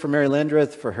prayers for Mary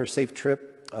Landreth for her safe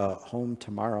trip home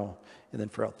tomorrow, and then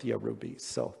for Althea Ruby.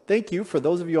 So thank you for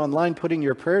those of you online putting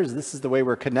your prayers. This is the way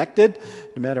we're connected,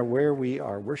 no matter where we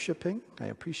are worshiping. I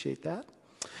appreciate that.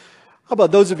 How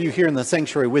about those of you here in the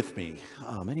sanctuary with me?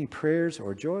 Any prayers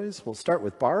or joys? We'll start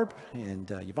with Barb, and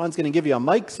Yvonne's going to give you a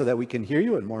mic so that we can hear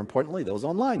you, and more importantly, those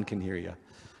online can hear you.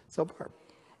 So Barb.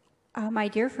 My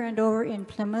dear friend over in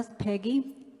Plymouth,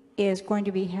 Peggy, is going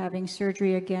to be having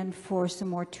surgery again for some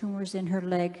more tumors in her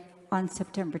leg on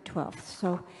September 12th.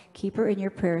 So keep her in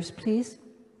your prayers, please.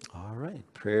 All right.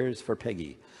 Prayers for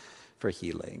Peggy for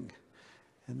healing.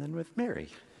 And then with Mary.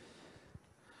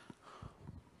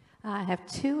 I have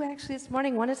two actually this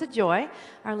morning. One is a joy.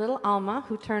 Our little Alma,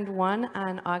 who turned 1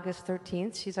 on August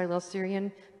 13th, she's our little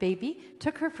Syrian baby,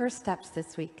 took her first steps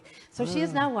this week. So she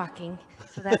is now walking,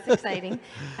 so that's exciting.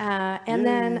 And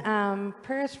then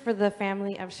prayers for the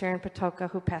family of Sharon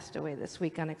Patoka, who passed away this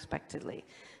week unexpectedly.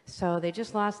 So they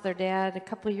just lost their dad a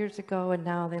couple of years ago, and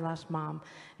now they lost mom.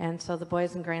 And so the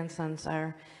boys and grandsons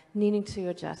are needing to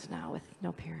adjust now with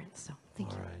no parents. So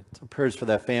thank you. All right. So prayers for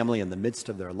that family in the midst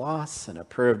of their loss, and a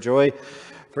prayer of joy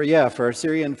for our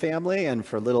Syrian family and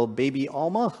for little baby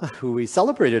Alma, who we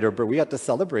celebrated her, but we got to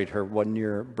celebrate her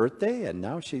 1-year birthday, and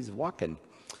now she's walking.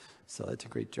 So that's a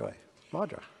great joy.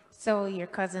 Audra. So your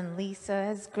cousin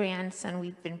Lisa's grandson,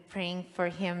 we've been praying for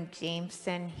him,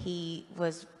 Jameson. He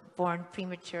was born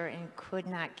premature and could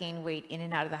not gain weight in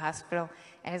and out of the hospital.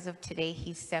 As of today,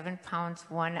 he's 7 pounds,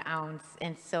 1 ounce,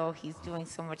 and so he's doing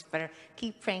so much better.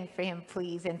 Keep praying for him,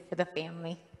 please, and for the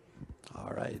family.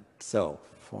 All right. So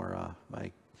for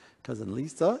my cousin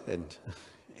Lisa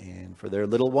and for their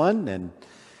little one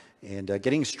and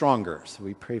getting stronger. So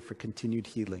we pray for continued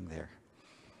healing there.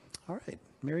 All right.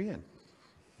 Marianne.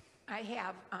 I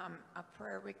have a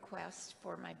prayer request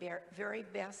for my very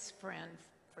best friend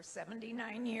for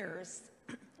 79 years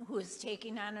who is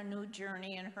taking on a new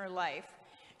journey in her life.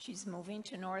 She's moving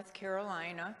to North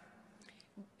Carolina,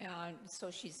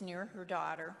 so she's near her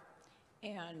daughter,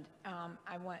 and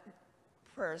I want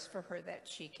prayers for her that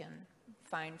she can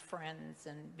find friends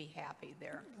and be happy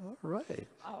there. All right.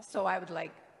 Also, I've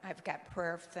got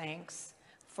prayer of thanks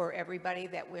for everybody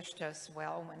that wished us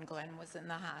well when Glenn was in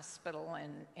the hospital,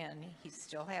 and he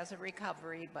still has a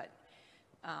recovery, but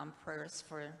prayers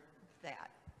for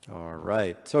that. All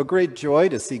right. So a great joy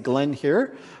to see Glenn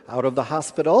here out of the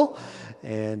hospital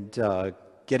and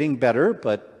getting better,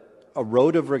 but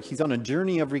he's on a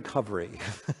journey of recovery.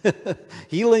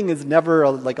 Healing is never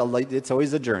it's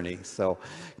always a journey. So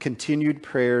continued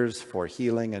prayers for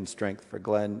healing and strength for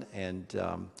Glenn, and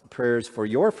prayers for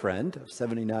your friend of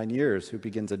 79 years who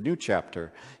begins a new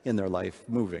chapter in their life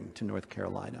moving to North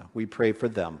Carolina. We pray for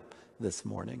them this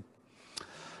morning.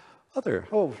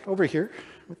 Over here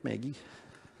with Maggie.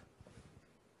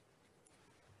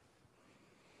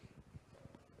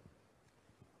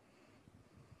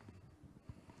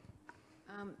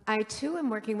 I too am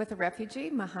working with a refugee,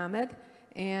 Mohammed,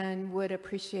 and would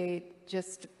appreciate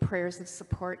just prayers of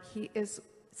support. He is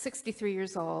 63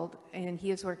 years old, and he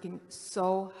is working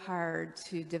so hard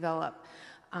to develop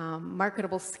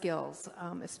marketable skills,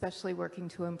 especially working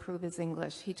to improve his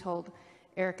English. He told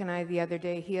Eric and I the other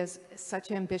day he has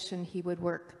such ambition he would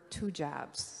work 2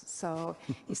 jobs. So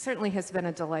he certainly has been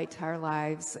a delight to our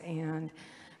lives, and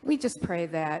we just pray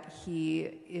that he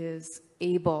is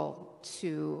able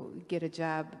to get a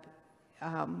job,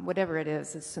 whatever it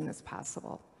is, as soon as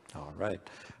possible. All right.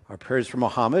 Our prayers for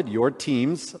Mohammed, your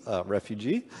team's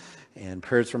refugee, and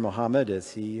prayers for Mohammed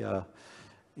as he,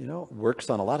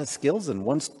 works on a lot of skills and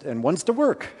wants to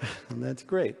work, and that's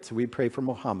great. So we pray for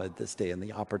Mohammed this day and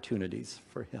the opportunities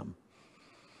for him.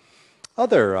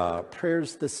 Other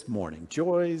prayers this morning,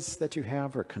 joys that you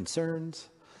have or concerns?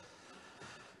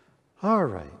 All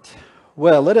right.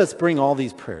 Well, let us bring all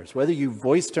these prayers. Whether you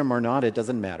voiced them or not, it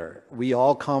doesn't matter. We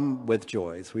all come with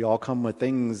joys. We all come with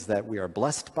things that we are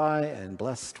blessed by and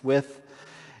blessed with.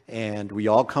 And we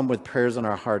all come with prayers in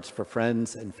our hearts for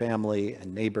friends and family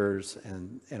and neighbors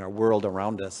and our world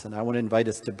around us. And I want to invite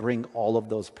us to bring all of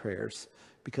those prayers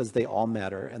because they all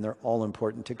matter and they're all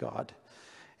important to God.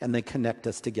 And they connect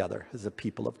us together as a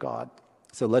people of God.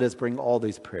 So let us bring all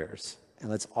these prayers and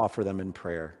let's offer them in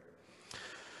prayer.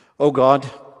 Oh God,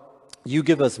 you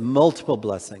give us multiple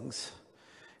blessings,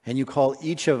 and you call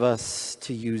each of us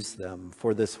to use them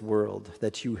for this world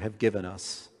that you have given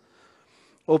us.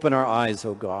 Open our eyes,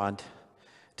 O God,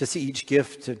 to see each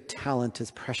gift of talent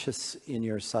as precious in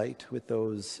your sight with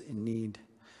those in need.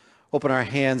 Open our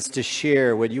hands to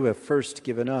share what you have first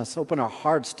given us. Open our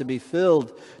hearts to be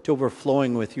filled to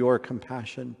overflowing with your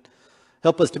compassion.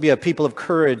 Help us to be a people of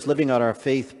courage, living out our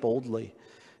faith boldly,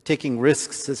 taking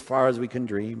risks as far as we can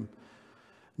dream,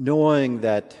 knowing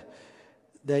that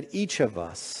each of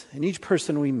us and each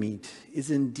person we meet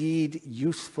is indeed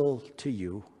useful to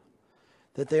you,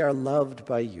 that they are loved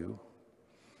by you.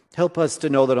 Help us to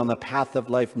know that on the path of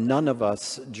life, none of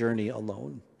us journey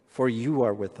alone, for you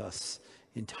are with us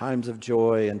in times of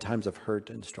joy and times of hurt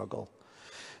and struggle.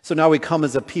 So now we come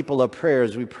as a people of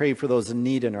prayers. We pray for those in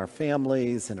need in our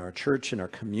families, in our church, in our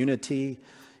community,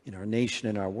 in our nation,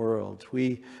 in our world.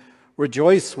 We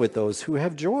rejoice with those who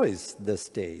have joys this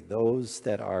day, those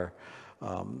that are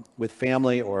with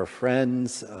family or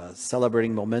friends,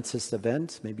 celebrating momentous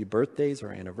events, maybe birthdays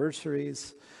or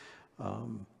anniversaries.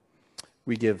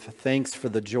 We give thanks for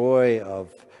the joy of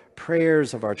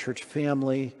prayers of our church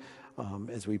family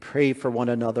as we pray for one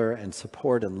another and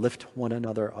support and lift one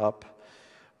another up.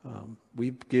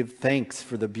 We give thanks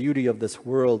for the beauty of this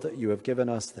world that you have given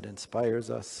us that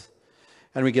inspires us.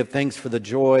 And we give thanks for the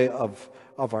joy of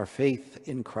our faith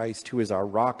in Christ, who is our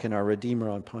rock and our Redeemer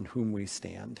upon whom we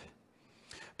stand.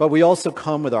 But we also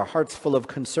come with our hearts full of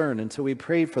concern, and so we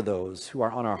pray for those who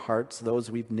are on our hearts,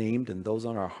 those we've named and those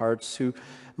on our hearts who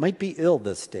might be ill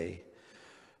this day,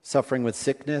 suffering with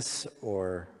sickness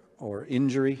or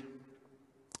injury.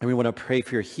 And we want to pray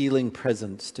for your healing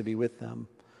presence to be with them.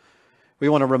 We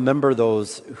want to remember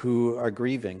those who are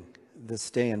grieving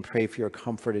this day and pray for your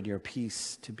comfort and your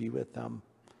peace to be with them.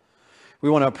 We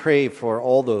want to pray for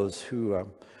all those who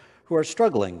are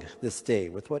struggling this day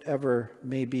with whatever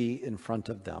may be in front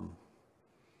of them.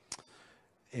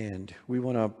 And we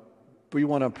want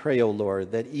to pray, O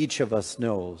Lord, that each of us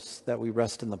knows that we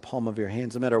rest in the palm of your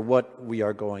hands. No matter what we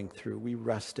are going through, we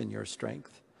rest in your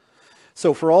strength.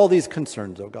 So for all these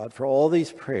concerns, O God, for all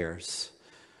these prayers,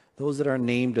 those that are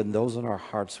named and those in our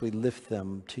hearts, we lift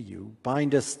them to you.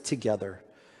 Bind us together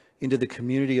into the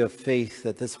community of faith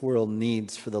that this world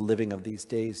needs for the living of these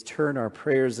days. Turn our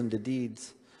prayers into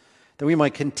deeds, that we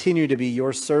might continue to be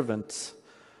your servants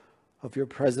of your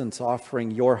presence,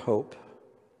 offering your hope,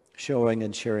 showing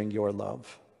and sharing your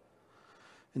love.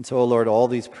 And so, O Lord, all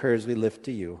these prayers we lift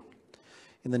to you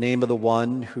in the name of the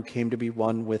one who came to be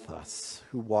one with us,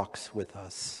 who walks with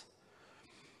us,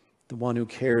 the one who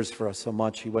cares for us so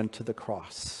much, he went to the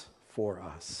cross for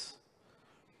us.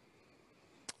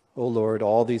 O Lord,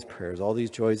 all these prayers, all these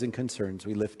joys and concerns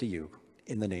we lift to you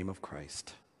in the name of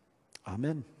Christ.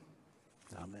 Amen.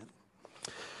 Amen.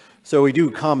 So we do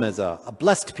come as a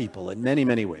blessed people in many,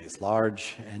 many ways,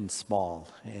 large and small.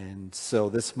 And so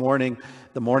this morning,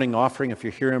 the morning offering, if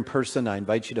you're here in person, I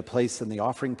invite you to place in the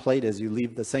offering plate as you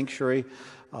leave the sanctuary.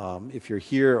 If you're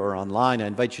here or online, I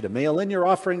invite you to mail in your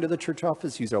offering to the church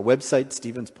office. Use our website,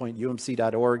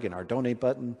 stevenspointumc.org, and our donate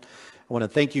button. I want to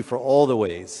thank you for all the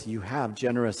ways you have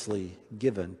generously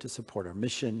given to support our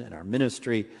mission and our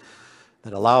ministry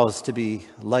that allow us to be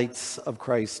lights of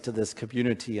Christ to this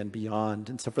community and beyond.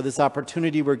 And so for this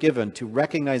opportunity we're given to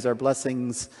recognize our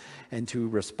blessings and to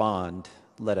respond,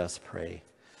 let us pray.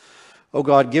 O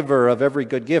God, giver of every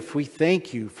good gift, we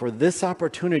thank you for this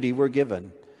opportunity we're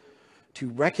given to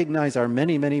recognize our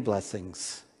many, many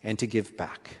blessings and to give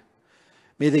back.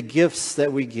 May the gifts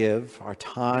that we give, our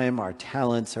time, our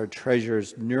talents, our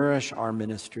treasures, nourish our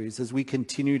ministries as we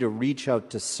continue to reach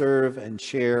out to serve and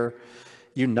share,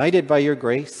 united by your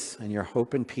grace and your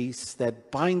hope and peace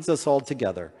that binds us all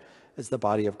together as the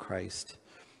body of Christ.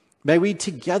 May we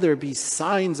together be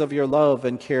signs of your love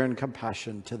and care and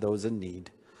compassion to those in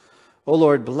need. O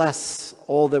Lord, bless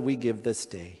all that we give this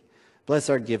day. Bless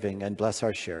our giving and bless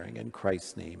our sharing. In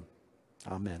Christ's name,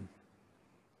 amen.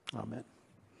 Amen.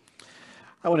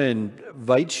 I want to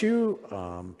invite you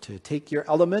to take your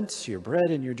elements, your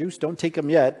bread and your juice. Don't take them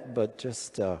yet, but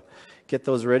just get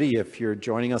those ready. If you're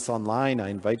joining us online, I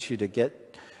invite you to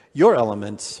get your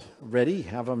elements ready.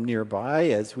 Have them nearby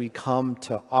as we come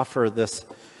to offer this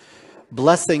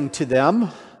blessing to them.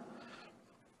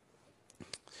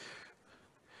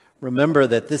 Remember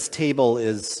that this table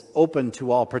is open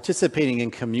to all. Participating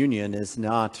in communion is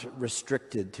not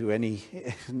restricted to any,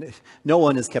 no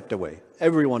one is kept away.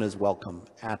 Everyone is welcome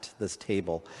at this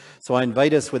table. So I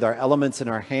invite us with our elements in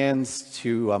our hands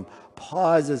to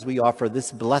pause as we offer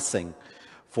this blessing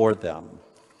for them.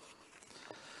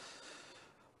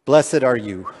 Blessed are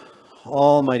you,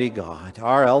 Almighty God,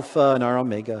 our Alpha and our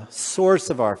Omega, source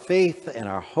of our faith and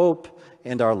our hope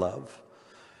and our love.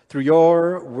 Through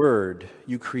your word,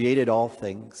 you created all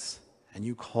things, and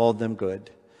you called them good.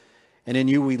 And in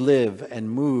you we live and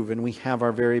move, and we have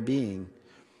our very being.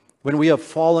 When we have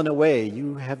fallen away,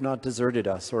 you have not deserted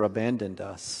us or abandoned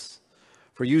us.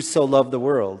 For you so loved the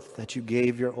world that you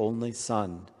gave your only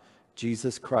Son,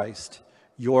 Jesus Christ,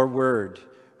 your word,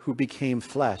 who became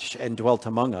flesh and dwelt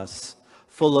among us,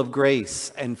 full of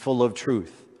grace and full of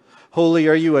truth. Holy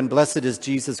are you, and blessed is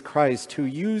Jesus Christ, who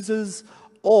uses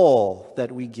all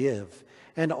that we give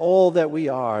and all that we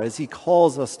are as he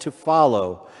calls us to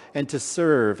follow and to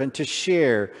serve and to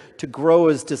share, to grow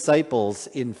as disciples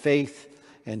in faith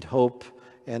and hope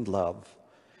and love.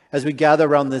 As we gather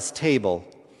around this table,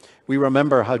 We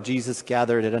remember how Jesus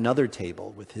gathered at another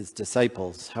table with his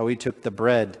disciples, how he took the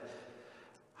bread,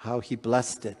 how he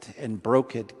blessed it and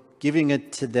broke it, giving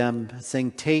it to them,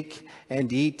 saying, "Take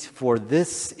and eat, for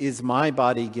this is my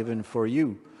body given for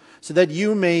you, so that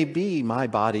you may be my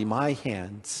body, my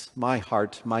hands, my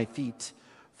heart, my feet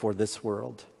for this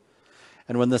world."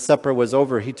 And when the supper was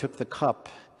over, he took the cup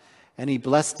and he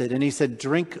blessed it, and he said,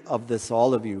 "Drink of this,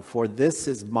 all of you, for this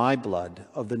is my blood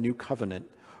of the new covenant,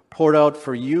 poured out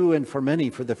for you and for many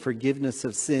for the forgiveness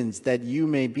of sins, that you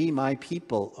may be my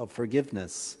people of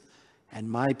forgiveness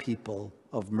and my people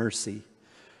of mercy.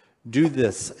 Do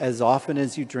this as often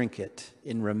as you drink it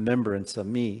in remembrance of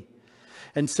me."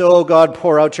 And so, God,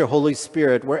 pour out your Holy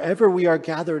Spirit wherever we are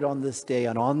gathered on this day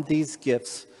and on these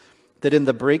gifts, that in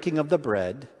the breaking of the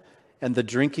bread and the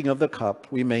drinking of the cup,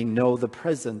 we may know the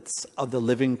presence of the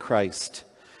living Christ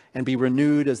and be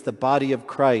renewed as the body of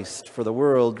Christ for the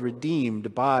world,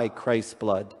 redeemed by Christ's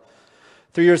blood.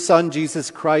 Through your Son, Jesus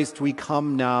Christ, we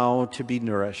come now to be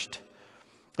nourished,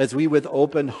 as we with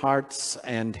open hearts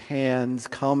and hands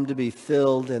come to be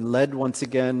filled and led once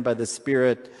again by the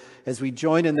Spirit, as we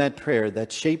join in that prayer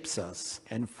that shapes us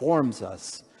and forms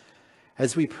us,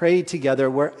 as we pray together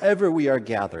wherever we are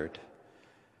gathered,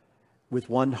 with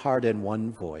one heart and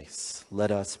one voice. Let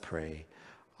us pray.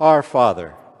 Our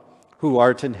Father, who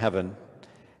art in heaven,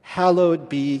 hallowed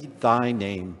be thy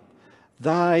name.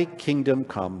 Thy kingdom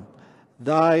come,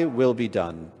 thy will be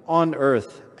done, on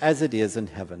earth as it is in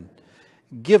heaven.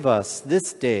 Give us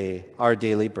this day our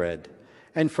daily bread,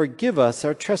 and forgive us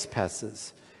our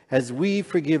trespasses, as we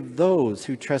forgive those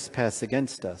who trespass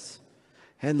against us.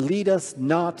 And lead us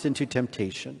not into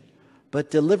temptation,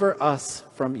 but deliver us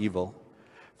from evil.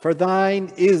 For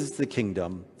thine is the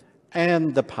kingdom,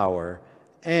 and the power,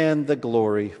 and the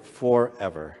glory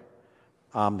forever.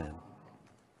 Amen.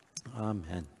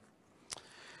 Amen.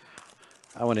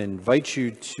 I want to invite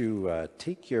you to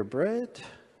take your bread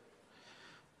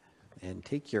and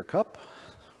take your cup.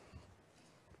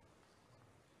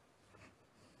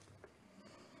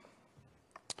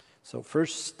 So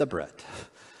first, the bread,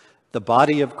 the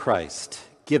body of Christ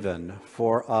given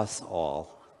for us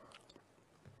all.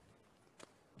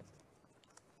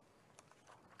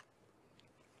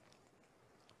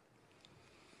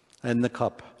 And the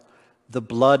cup, the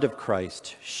blood of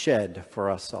Christ shed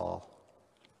for us all.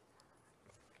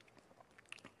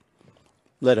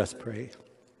 Let us pray.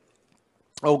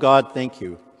 Oh God, thank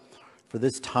you for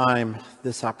this time,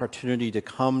 this opportunity to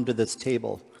come to this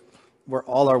table where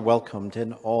all are welcomed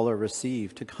and all are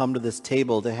received, to come to this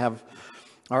table, to have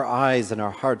our eyes and our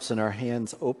hearts and our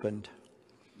hands opened,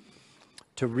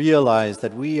 to realize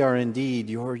that we are indeed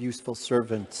your useful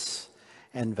servants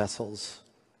and vessels,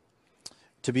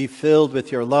 to be filled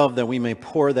with your love that we may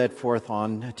pour that forth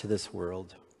on to this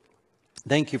world.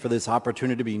 Thank you for this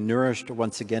opportunity to be nourished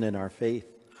once again in our faith,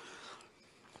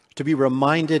 to be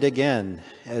reminded again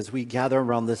as we gather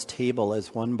around this table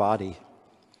as one body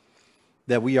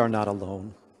that we are not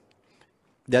alone,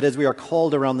 that as we are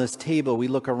called around this table, we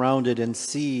look around it and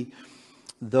see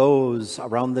those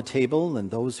around the table and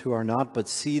those who are not, but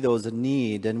see those in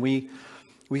need, and we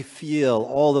feel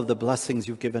all of the blessings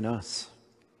you've given us,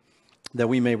 that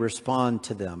we may respond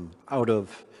to them out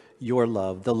of your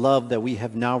love, the love that we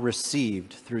have now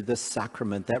received through this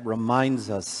sacrament that reminds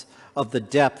us of the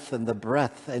depth and the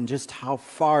breadth and just how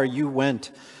far you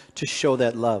went to show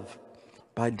that love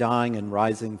by dying and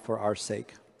rising for our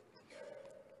sake.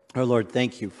 Our Lord,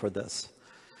 thank you for this.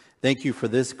 Thank you for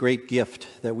this great gift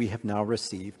that we have now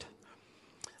received.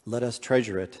 Let us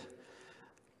treasure it.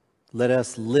 Let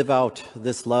us live out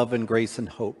this love and grace and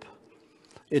hope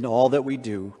in all that we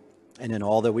do and in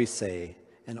all that we say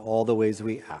and all the ways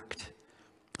we act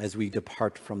as we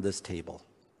depart from this table.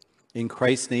 In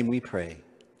Christ's name we pray.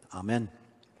 Amen.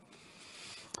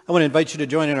 I want to invite you to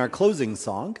join in our closing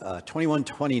song,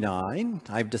 2129,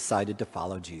 I've Decided to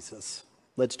Follow Jesus.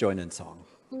 Let's join in song.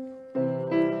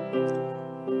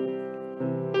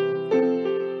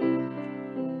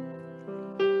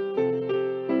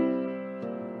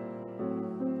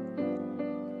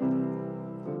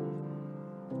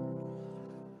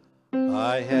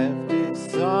 I have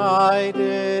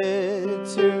decided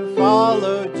to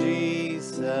follow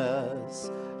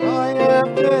Jesus. I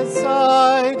have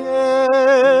decided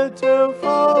to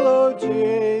follow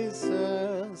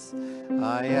Jesus.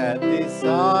 I have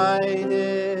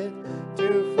decided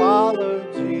to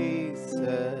follow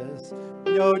Jesus.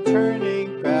 No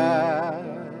turning back,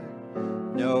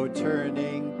 no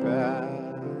turning back.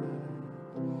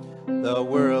 The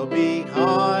world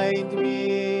behind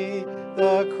me,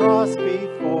 the cross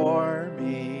before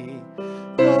me,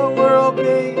 the world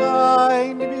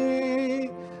behind me,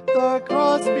 the the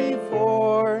cross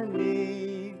before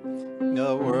me,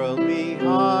 the world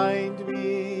behind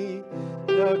me,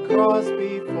 the cross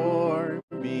before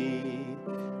me,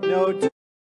 no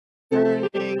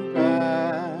turning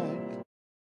back,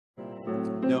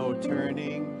 no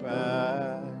turning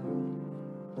back.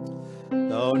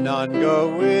 Though none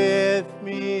go with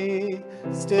me,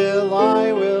 still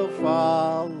I will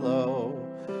follow.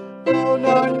 Though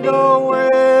none go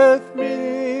with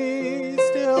me,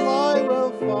 still I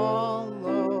will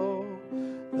follow.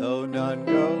 Though none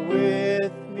go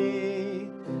with me,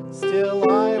 still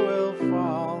I will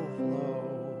follow.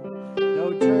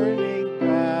 No turning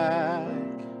back,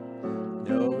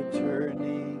 no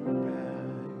turning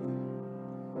back.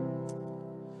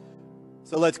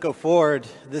 So let's go forward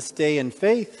this day in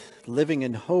faith, living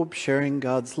in hope, sharing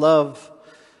God's love.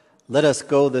 Let us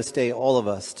go this day, all of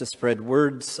us, to spread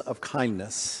words of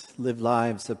kindness, live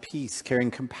lives of peace,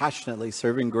 caring compassionately,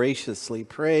 serving graciously,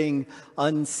 praying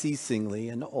unceasingly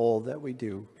in all that we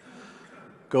do.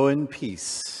 Go in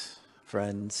peace,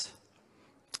 friends,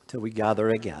 till we gather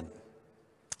again.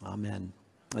 Amen.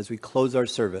 As we close our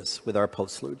service with our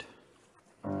postlude.